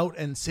tweet out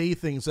and say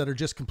things that are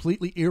just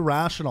completely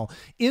irrational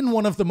in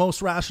one of the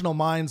most rational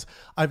minds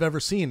I've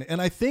ever seen.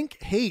 And I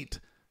think hate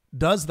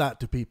does that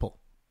to people.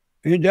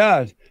 It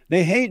does.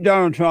 They hate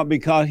Donald Trump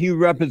because he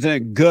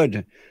represents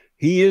good.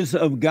 He is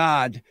of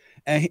God.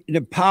 And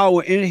the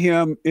power in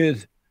him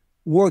is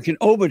working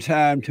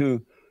overtime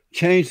to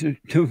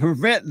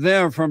prevent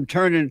them from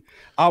turning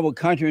our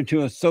country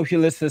into a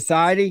socialist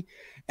society.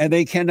 And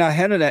they cannot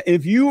handle that.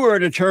 If you were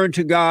to turn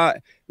to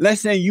God,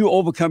 let's say you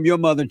overcome your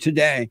mother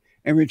today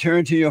and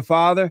return to your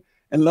father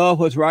and love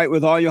what's right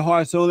with all your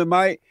heart, soul, and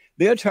might,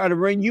 they'll try to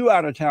bring you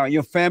out of town.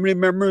 Your family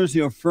members,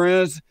 your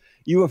friends,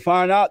 you will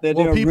find out that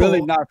they're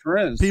really not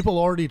friends. People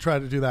already try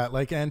to do that.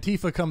 Like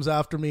Antifa comes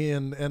after me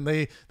and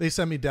they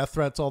send me death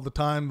threats all the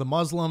time. The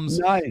Muslims,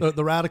 nice.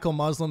 the radical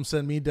Muslims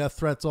send me death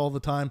threats all the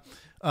time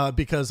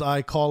because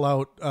I call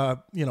out,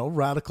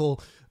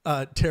 radical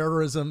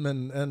terrorism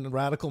and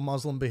radical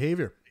Muslim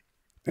behavior.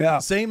 Yeah.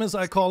 Same as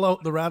I call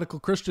out the radical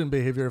Christian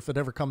behavior if it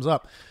ever comes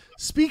up.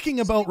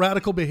 Speaking about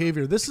radical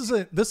behavior, this is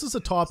a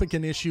topic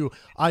and issue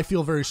I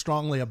feel very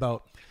strongly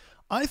about.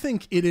 I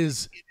think it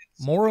is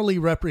morally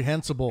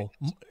reprehensible,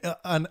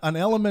 an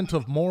element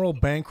of moral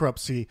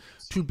bankruptcy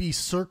to be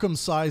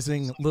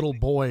circumcising little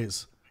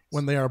boys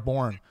when they are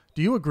born.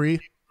 Do you agree?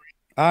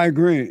 I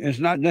agree. It's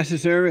not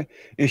necessary.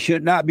 It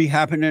should not be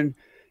happening.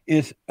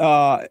 It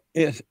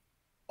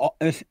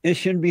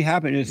shouldn't be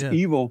happening. It's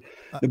evil.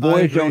 The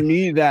boys don't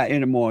need that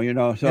anymore,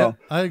 So, yeah,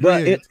 I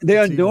agree. But they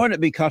are doing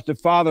it because the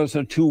fathers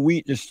are too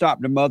weak to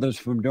stop the mothers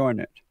from doing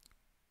it.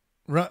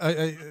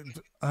 Right,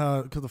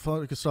 because the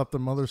father could stop their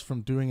mothers from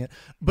doing it.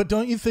 But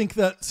don't you think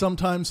that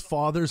sometimes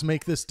fathers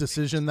make this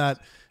decision that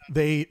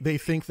they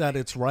think that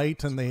it's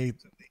right and they,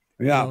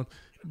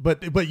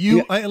 but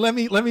let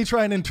me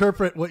try and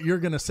interpret what you're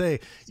gonna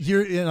say.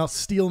 I'll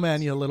steel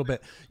man you a little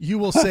bit. You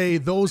will say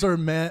those are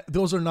men.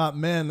 Those are not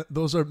men.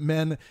 Those are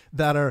men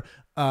that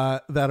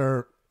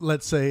are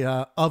let's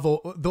say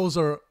those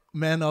are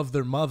men of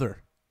their mother.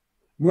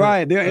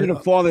 Right, they're in the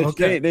father's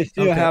state. They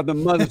still have the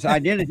mother's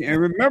identity. And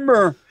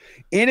remember,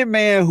 any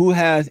man who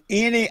has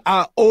any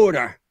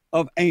iota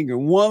of anger,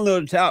 one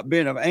little top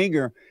bit of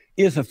anger,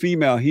 is a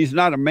female. He's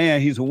not a man,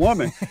 he's a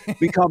woman.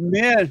 Because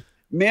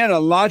men are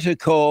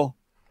logical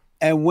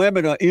and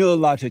women are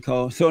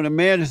illogical. So the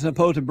man is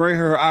supposed to bring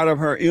her out of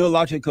her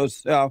illogical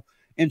self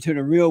into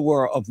the real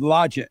world of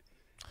logic.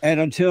 And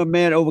until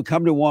man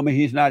overcome the woman,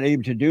 he's not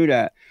able to do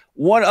that.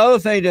 One other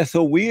thing that's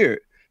so weird.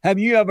 Have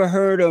you ever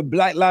heard of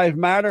Black Lives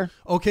Matter?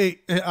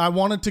 Okay, I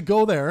wanted to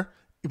go there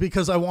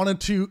because I wanted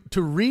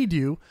to read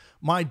you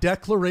my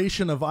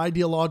declaration of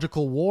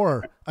ideological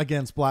war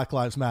against Black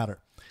Lives Matter.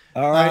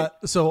 All right.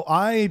 So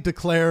I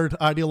declared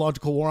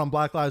ideological war on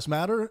Black Lives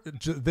Matter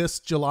this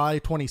July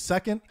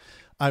 22nd.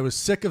 I was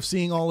sick of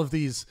seeing all of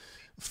these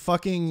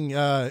fucking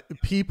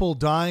people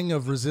dying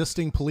of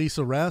resisting police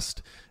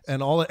arrest,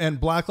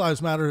 and Black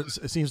Lives Matter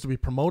seems to be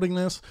promoting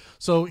this.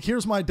 So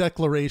here's my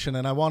declaration,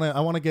 and I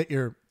want to get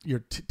your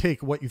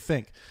take, what you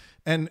think.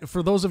 And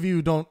for those of you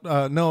who don't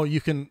know, you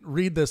can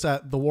read this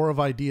at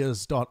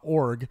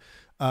thewarofideas.org,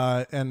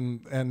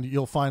 and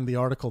you'll find the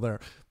article there.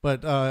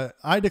 But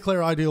I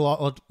declare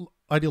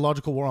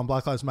ideological war on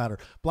Black Lives Matter.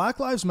 Black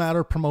Lives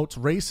Matter promotes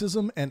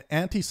racism and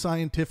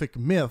anti-scientific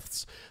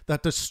myths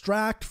that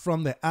distract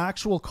from the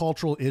actual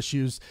cultural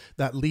issues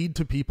that lead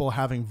to people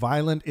having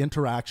violent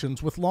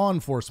interactions with law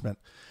enforcement.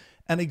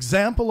 An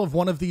example of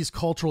one of these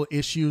cultural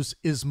issues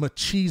is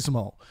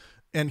machismo.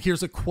 And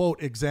here's a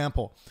quote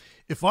example.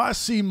 If I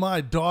see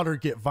my daughter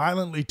get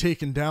violently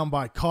taken down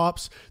by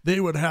cops, they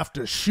would have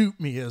to shoot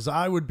me as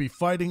I would be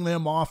fighting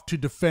them off to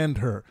defend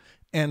her.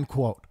 End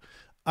quote.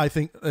 I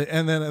think,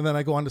 and then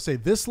I go on to say,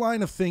 this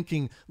line of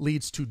thinking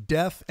leads to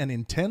death and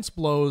intense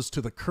blows to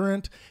the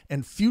current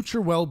and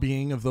future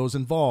well-being of those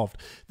involved.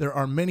 There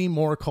are many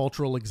more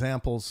cultural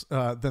examples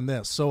than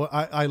this. So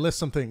I list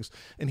some things.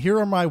 And here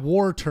are my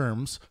war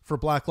terms for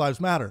Black Lives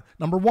Matter.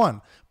 Number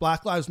one,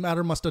 Black Lives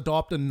Matter must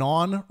adopt a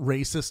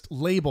non-racist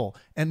label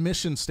and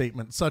mission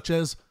statement, such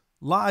as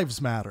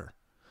Lives Matter.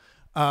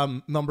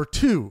 Number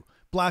two,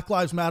 Black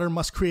Lives Matter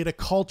must create a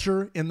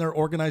culture in their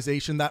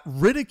organization that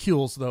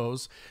ridicules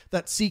those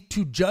that seek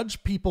to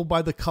judge people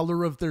by the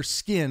color of their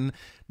skin,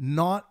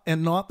 not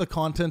the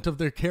content of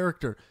their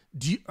character.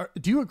 Do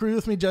you agree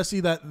with me, Jesse,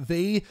 that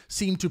they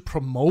seem to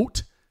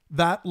promote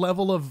that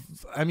level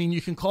of, I mean,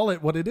 you can call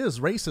it what it is,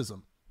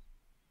 racism?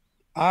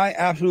 I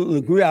absolutely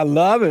agree. I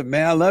love it,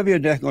 man. I love your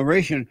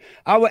declaration.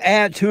 I would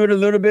add to it a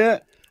little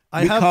bit.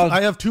 I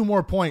have two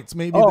more points.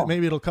 Maybe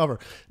it'll cover.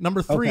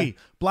 Number three, okay.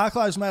 Black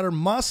Lives Matter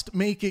must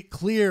make it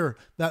clear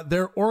that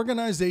their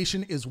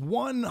organization is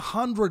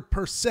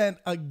 100%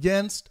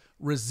 against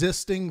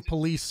resisting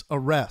police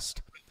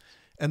arrest.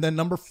 And then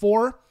number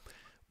four,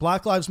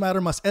 Black Lives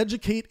Matter must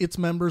educate its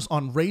members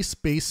on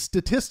race-based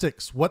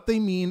statistics, what they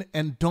mean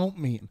and don't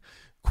mean.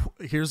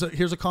 Here's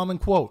a common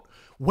quote.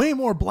 Way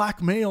more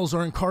black males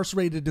are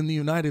incarcerated in the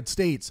United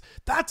States.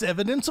 That's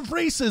evidence of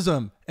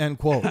racism, end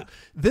quote.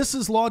 This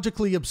is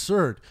logically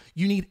absurd.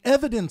 You need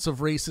evidence of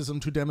racism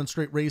to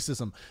demonstrate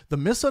racism. The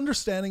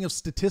misunderstanding of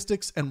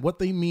statistics and what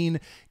they mean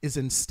is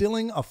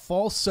instilling a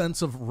false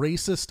sense of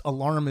racist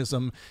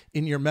alarmism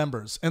in your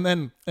members. And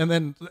then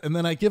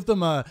I give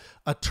them a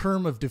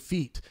term of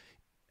defeat.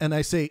 And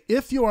I say,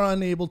 if you are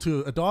unable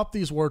to adopt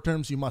these war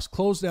terms, you must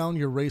close down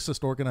your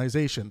racist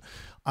organization.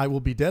 I will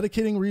be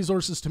dedicating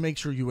resources to make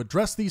sure you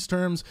address these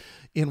terms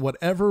in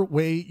whatever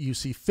way you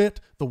see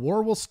fit. The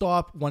war will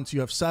stop once you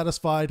have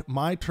satisfied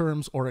my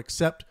terms or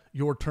accept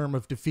your term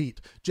of defeat.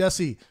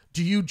 Jesse,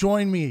 do you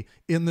join me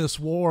in this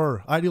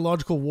war,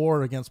 ideological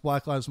war against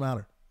Black Lives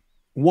Matter?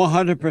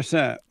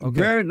 100%.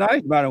 Okay. Very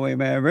nice, by the way,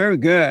 man. Very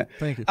good.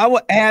 Thank you. I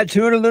will add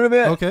to it a little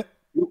bit. Okay.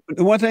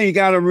 The one thing you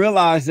got to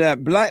realize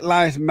that Black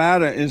Lives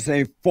Matter is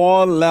a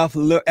far left,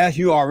 as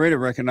you already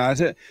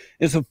recognize it,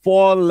 it's a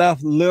far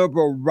left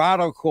liberal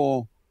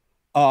radical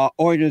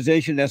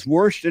organization that's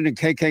worse than the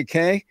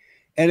KKK.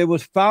 And it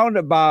was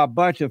founded by a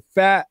bunch of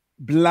fat,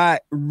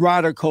 black,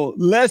 radical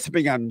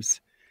lesbians.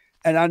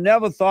 And I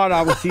never thought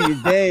I would see the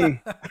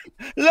day,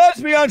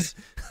 lesbians.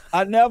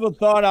 I never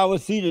thought I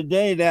would see the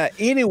day that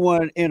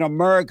anyone in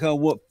America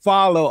would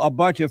follow a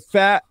bunch of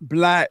fat,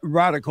 black,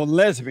 radical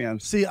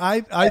lesbians. See,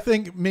 I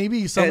think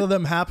maybe some of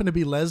them happen to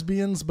be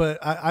lesbians, but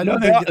I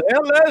don't think they're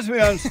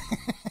lesbians.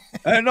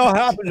 They don't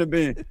happen to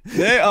be.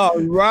 They are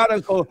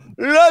radical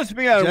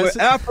lesbians with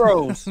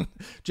afros.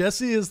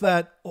 Jesse is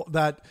that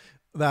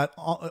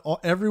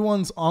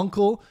everyone's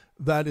uncle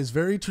that is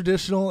very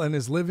traditional and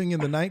is living in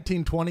the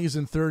 1920s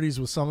and 30s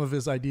with some of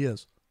his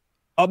ideas.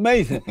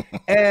 Amazing.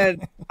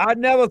 And I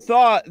never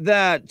thought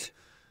that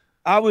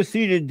I would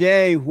see the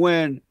day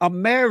when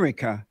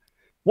America,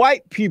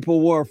 white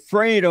people were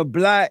afraid of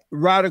black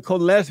radical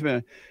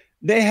lesbians.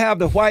 They have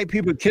the white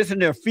people kissing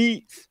their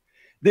feet.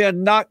 They're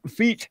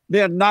knocking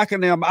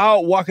them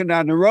out, walking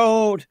down the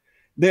road.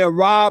 They're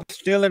robbed,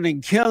 stealing,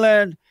 and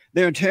killing.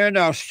 They're tearing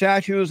down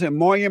statues and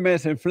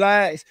monuments and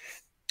flags.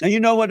 And you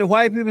know what the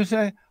white people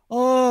say?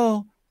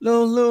 Oh,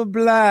 those little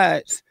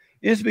blacks.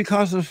 It's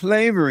because of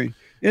slavery.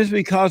 It's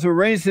because of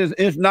racism.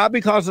 It's not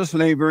because of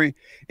slavery.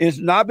 It's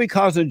not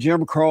because of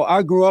Jim Crow.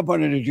 I grew up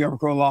under the Jim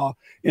Crow law.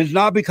 It's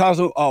not because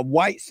of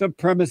white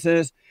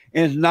supremacists.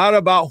 It's not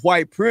about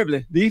white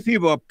privilege. These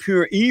people are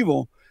pure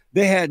evil.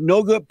 They had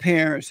no good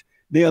parents.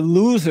 They're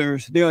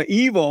losers. They're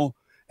evil.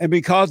 And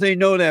because they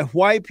know that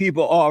white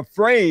people are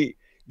afraid,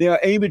 they are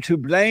able to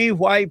blame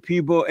white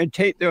people and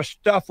take their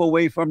stuff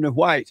away from the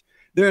whites.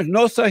 There's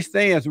no such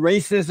thing as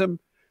racism.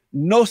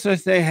 No such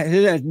thing.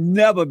 It has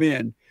never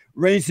been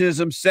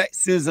racism,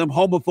 sexism,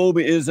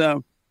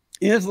 homophobia,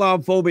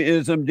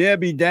 Islamophobia,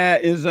 Debbie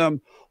Dadism,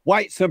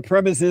 white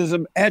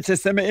supremacism,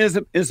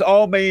 anti-Semitism. It's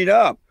all made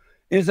up.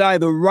 It's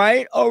either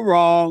right or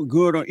wrong,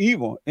 good or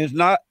evil. It's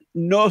not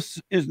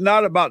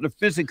about the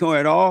physical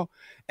at all.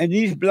 And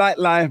these Black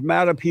Lives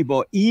Matter people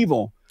are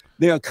evil.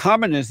 They're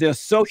communists, they're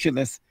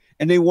socialists,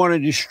 and they want to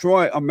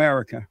destroy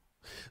America.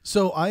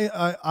 So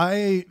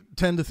I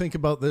tend to think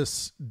about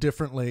this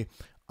differently.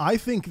 I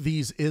think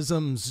these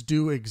isms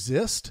do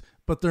exist,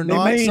 but they're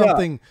not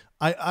something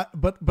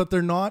but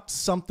they're not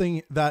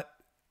something that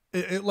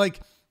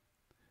like,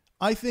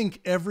 I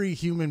think every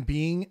human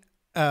being,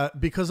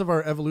 because of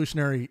our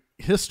evolutionary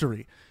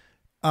history,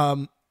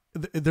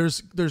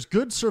 there's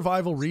good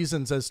survival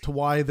reasons as to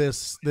why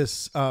this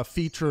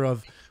feature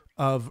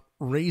of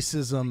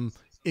racism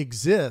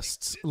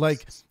exists,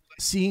 like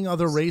seeing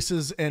other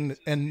races and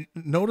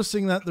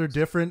noticing that they're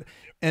different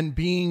and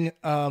being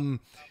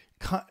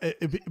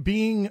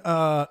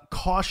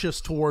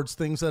cautious towards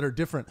things that are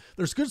different.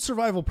 There's good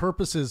survival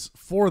purposes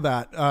for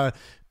that,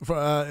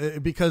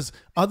 because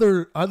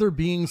other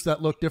beings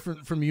that look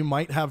different from you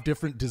might have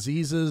different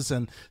diseases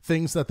and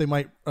things that they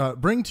might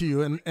bring to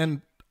you,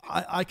 and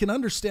I can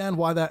understand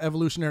why that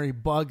evolutionary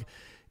bug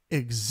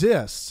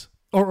exists,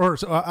 or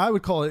so I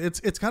would call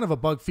it. It's kind of a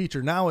bug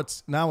feature. Now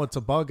it's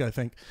a bug, I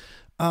think.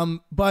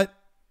 But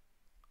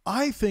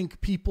I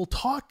think people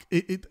talk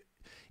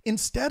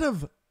instead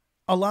of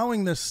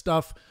allowing this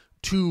stuff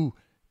to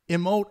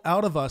emote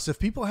out of us. If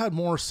people had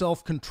more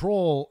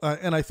self-control,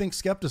 and I think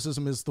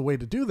skepticism is the way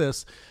to do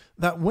this,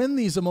 that when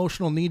these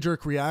emotional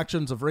knee-jerk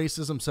reactions of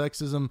racism,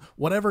 sexism,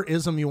 whatever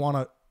ism you want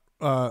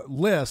to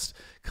list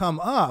come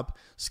up,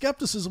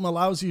 skepticism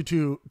allows you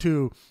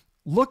to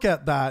look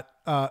at that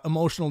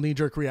emotional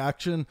knee-jerk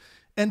reaction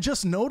and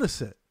just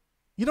notice it.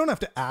 You don't have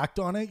to act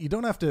on it. You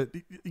don't have to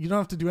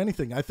do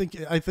anything. I think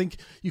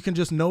you can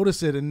just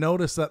notice it and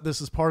notice that this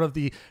is part of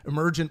the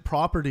emergent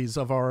properties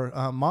of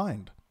our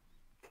mind.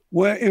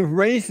 Well, if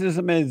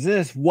racism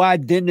exists, why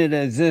didn't it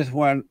exist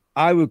when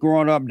I was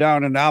growing up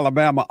down in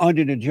Alabama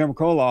under the Jim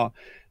Crow law?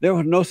 There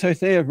was no such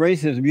thing as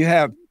racism. You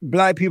have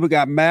Black people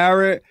got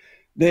married.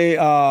 They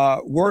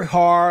worked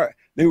hard.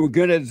 They were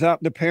good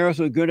the parents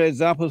were good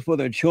examples for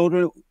their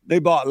children. They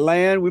bought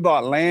land. We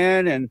bought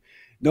land, and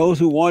those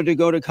who wanted to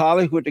go to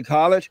college went to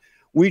college.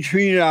 We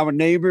treated our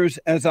neighbors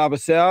as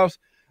ourselves.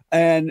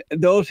 And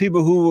those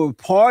people who were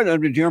part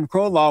of the Jim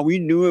Crow law, we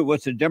knew it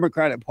was the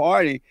Democratic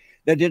Party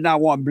that did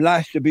not want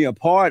Blacks to be a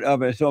part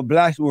of it. So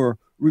Blacks were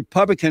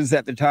Republicans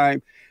at the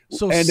time.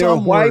 And there were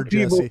white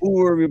people who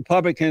were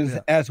Republicans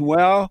as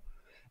well.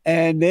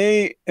 And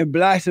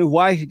Blacks and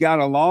whites got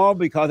along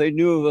because they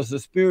knew it was a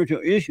spiritual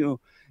issue.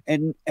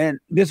 And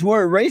this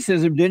word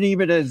racism didn't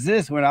even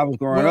exist when I was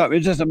growing up.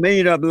 It's just a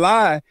made up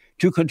lie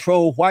to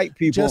control white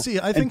people. Jesse,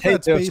 I think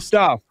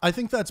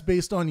that's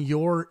based on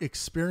your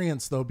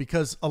experience, though,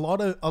 because a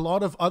lot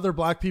of other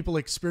Black people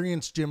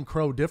experience Jim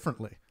Crow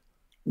differently.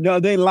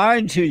 No, they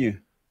lied to you.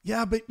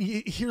 Yeah, but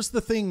here's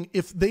the thing: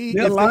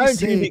 they're lying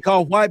to you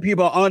because white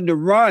people are on the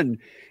run.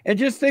 And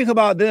just think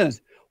about this: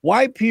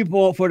 white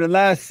people for the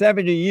last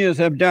 70 years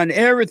have done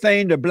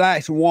everything the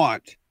Blacks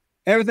want,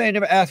 everything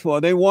they've asked for.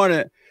 They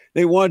wanted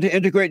to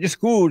integrate the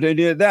schools. They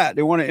did that.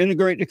 They want to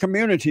integrate the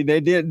community.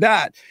 They did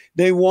that.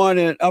 They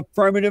wanted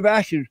affirmative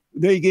action.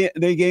 They gave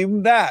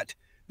them that.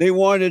 They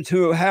wanted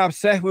to have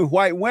sex with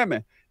white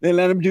women. They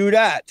let them do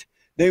that.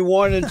 They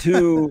wanted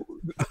to.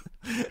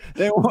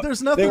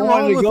 There's nothing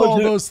wrong with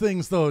all those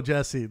things, though,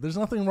 Jesse. There's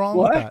nothing wrong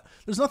with that.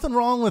 There's nothing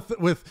wrong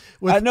with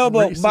I know,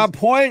 but racism. My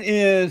point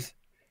is,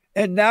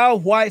 and now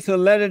whites are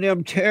letting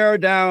them tear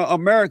down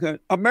America.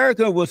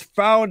 America was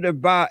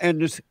founded by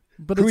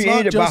But it's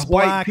not just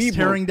white Blacks people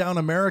tearing down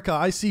America.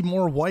 I see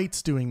more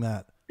whites doing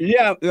that.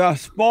 Yeah,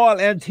 spoiled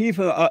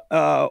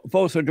Antifa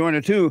folks are doing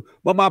it too.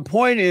 But my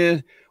point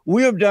is,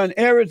 we have done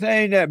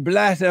everything that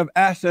Blacks have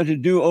asked us to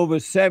do over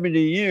 70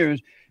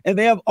 years, and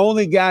they have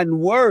only gotten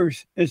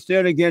worse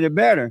instead of getting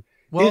better.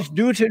 Well, it's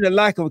due to the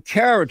lack of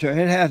character.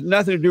 It has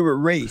nothing to do with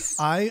race.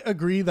 I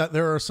agree that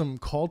there are some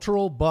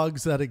cultural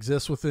bugs that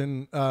exist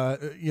within,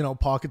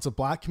 pockets of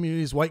Black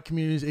communities, white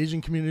communities,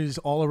 Asian communities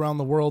all around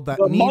the world that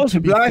need most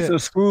to be Blacks fixed. are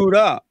screwed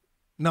up.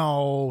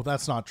 No,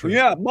 that's not true.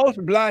 Yeah,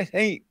 most Blacks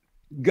hate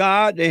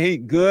God, they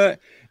hate good,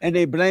 and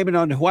they blame it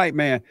on the white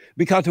man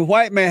because the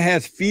white man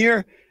has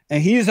fear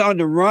and he's on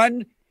the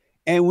run.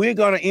 And we're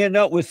going to end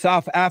up with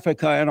South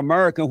Africa and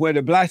America where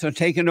the Blacks are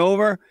taking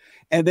over,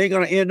 and they're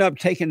going to end up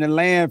taking the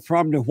land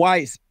from the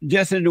whites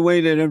just in the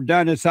way that they've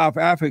done in South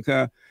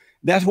Africa.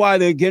 That's why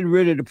they're getting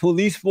rid of the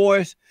police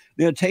force.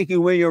 They're taking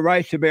away your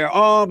rights to bear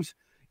arms,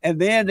 and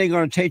then they're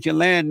going to take your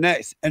land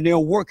next. And they're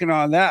working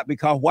on that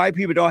because white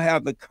people don't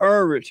have the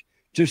courage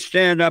to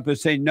stand up and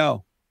say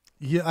no.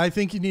 Yeah, I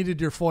think you needed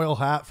your foil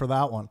hat for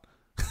that one.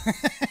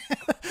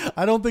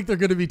 I don't think they're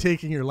going to be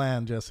taking your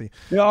land, Jesse.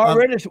 They're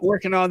already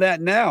working on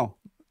that now.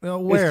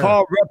 Where? It's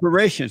called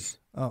reparations.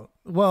 Oh,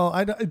 well,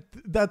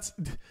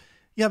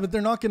 Yeah, but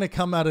they're not going to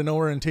come out of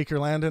nowhere and take your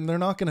land, and they're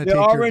not going to They're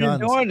take your already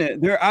guns. doing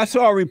it. I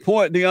saw a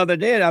report the other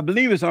day, and I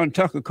believe it's on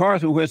Tucker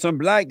Carlson, where some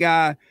black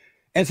guy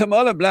and some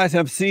other blacks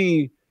have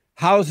seen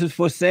houses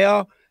for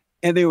sale,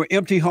 and they were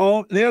empty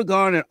homes. They're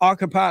gone and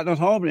occupied those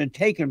homes and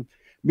taken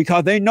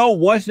because they know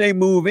once they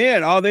move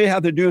in, all they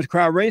have to do is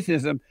cry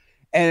racism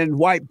and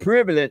white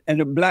privilege, and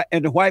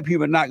the white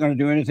people are not going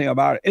to do anything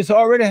about it. It's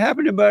already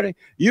happening, buddy.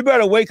 You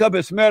better wake up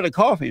and smell the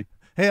coffee.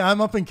 Hey, I'm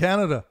up in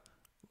Canada.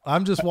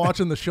 I'm just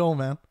watching the show,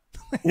 man.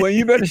 Well,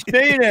 you better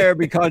stay there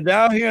because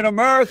down here in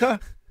America,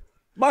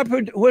 what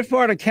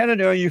part of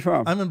Canada are you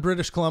from? I'm in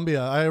British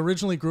Columbia. I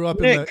originally grew up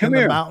Nick, in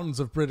the mountains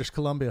of British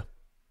Columbia.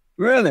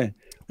 Really?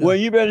 Yeah. Well,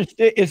 you better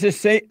stay. Is it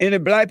say any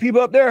black people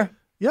up there?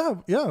 Yeah.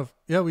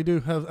 We do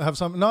have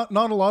some. Not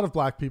a lot of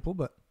black people,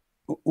 but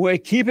well,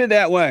 keep it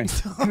that way.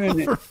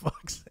 For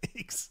fuck's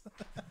sakes.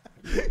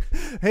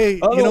 Hey,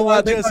 otherwise, you know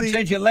what, they're gonna Jesse?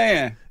 change your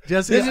land.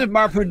 Jesse, this is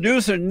my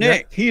producer,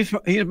 Nick. Yeah.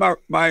 He's my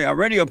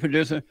radio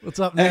producer. What's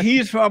up, Nick? And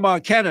he's from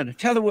Canada.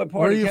 Tell her what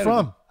part. Where are of you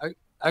Canada. from?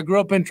 I grew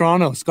up in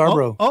Toronto,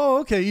 Scarborough. Oh,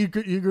 okay. You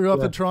grew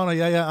up in Toronto.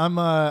 Yeah.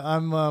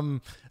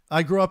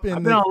 I grew up in.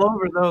 I've been all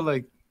over though,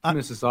 like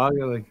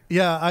Mississauga, like.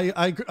 Yeah,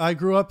 I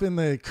grew up in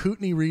the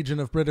Kootenay region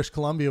of British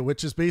Columbia,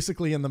 which is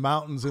basically in the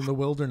mountains in the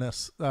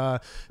wilderness.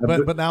 But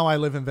now I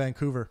live in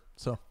Vancouver.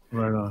 So.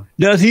 Right on.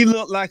 Does he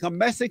look like a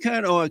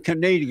Mexican or a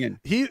Canadian?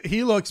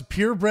 He looks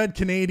purebred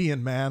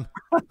Canadian, man.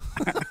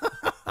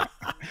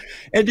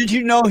 And did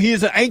you know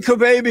he's an ankle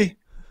baby?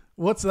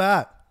 What's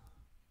that?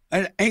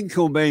 An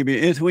ankle baby.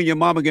 It's when your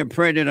mama get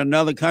pregnant in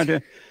another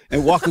country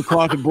and walk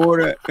across the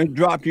border and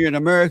drop you in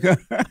America.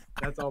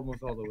 That's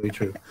almost all the way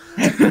true.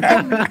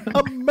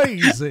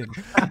 Amazing.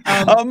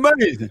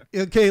 Amazing.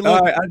 Okay,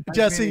 look, right,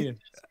 Jesse,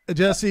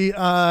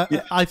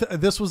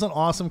 this was an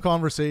awesome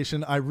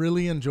conversation. I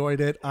really enjoyed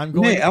it. I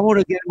want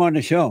to get him on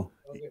the show.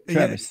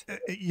 Travis.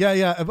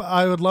 Yeah.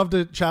 I would love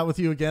to chat with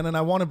you again, and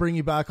I want to bring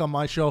you back on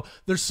my show.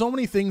 There's so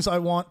many things I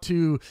want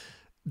to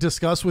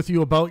discuss with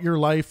you about your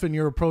life and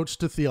your approach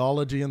to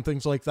theology and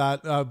things like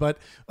that. But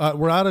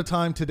we're out of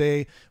time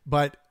today.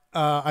 But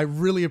I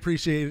really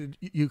appreciate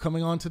you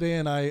coming on today,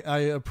 and I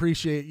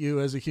appreciate you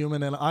as a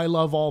human, and I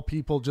love all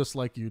people just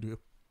like you do.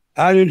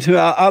 I do too.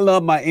 I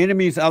love my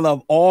enemies. I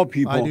love all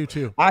people. I do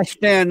too. I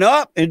stand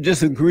up and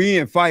disagree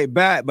and fight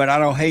back, but I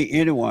don't hate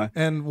anyone.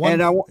 And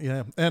I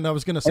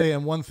was going to say,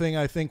 and one thing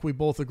I think we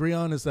both agree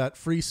on is that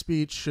free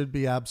speech should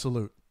be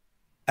absolute.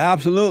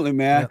 Absolutely,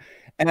 man. Yeah.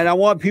 And I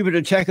want people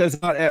to check us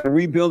out at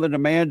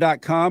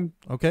rebuildingtheman.com.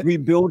 Okay.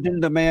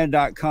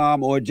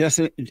 Rebuildingtheman.com or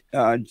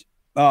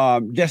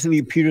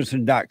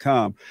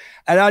JesseLeePeterson.com.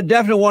 And I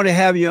definitely want to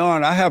have you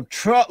on. I have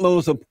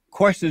truckloads of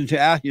questions to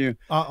ask you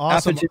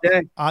awesome. after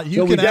today.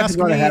 You can ask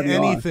me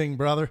anything,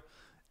 brother.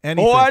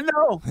 Anything. Oh, I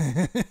know.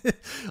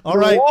 All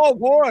right. We're all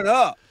growing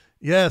up.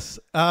 Yes.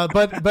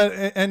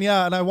 And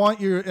I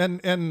want you,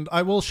 and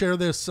I will share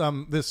this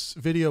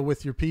video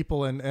with your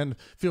people, and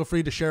feel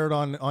free to share it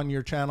on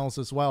your channels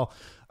as well.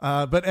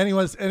 But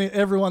anyways,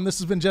 everyone, this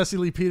has been Jesse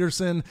Lee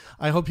Peterson.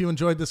 I hope you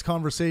enjoyed this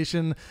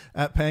conversation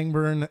at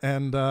Pangburn.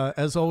 And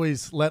as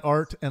always, let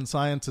art and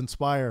science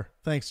inspire.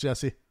 Thanks,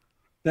 Jesse.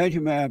 Thank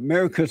you, man.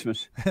 Merry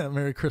Christmas.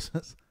 Merry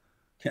Christmas.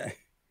 Okay.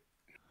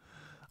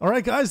 All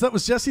right, guys, that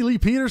was Jesse Lee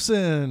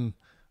Peterson.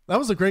 That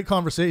was a great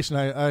conversation.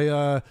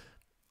 I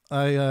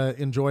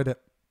enjoyed it.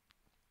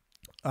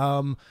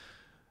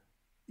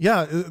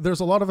 There's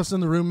a lot of us in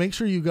the room. Make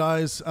sure you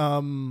guys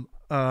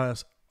are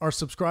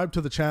subscribed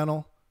to the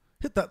channel.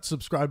 Hit that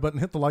subscribe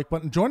button, hit the like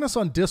button. Join us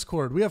on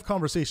Discord. We have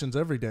conversations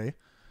every day.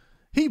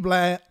 Hey,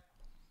 Blatt.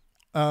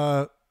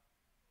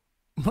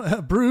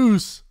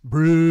 Bruce.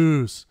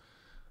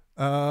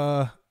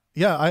 I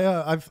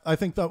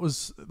think that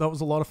was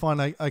a lot of fun.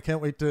 I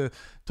can't wait to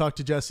talk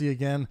to Jesse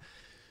again.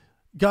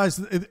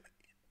 Guys,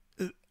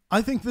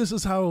 I think this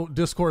is how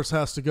discourse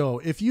has to go.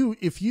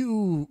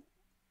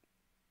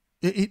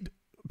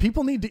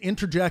 People need to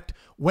interject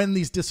when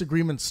these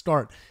disagreements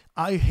start.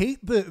 I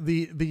hate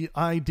the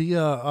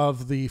idea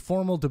of the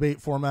formal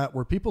debate format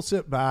where people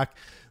sit back,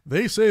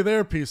 they say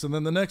their piece, and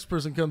then the next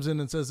person comes in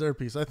and says their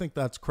piece. I think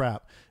that's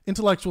crap.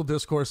 Intellectual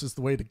discourse is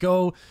the way to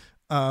go.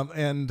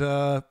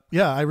 I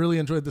really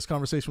enjoyed this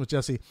conversation with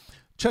Jesse.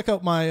 Check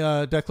out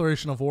my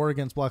declaration of war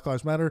against Black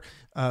Lives Matter,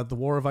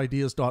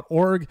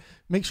 thewarofideas.org.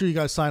 Make sure you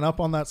guys sign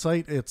up on that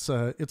site. It's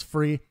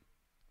free.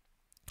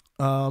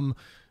 This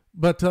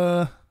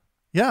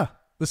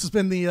has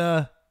been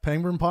the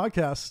Pangburn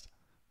Podcast.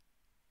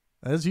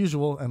 As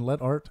usual, and let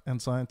art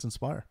and science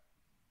inspire.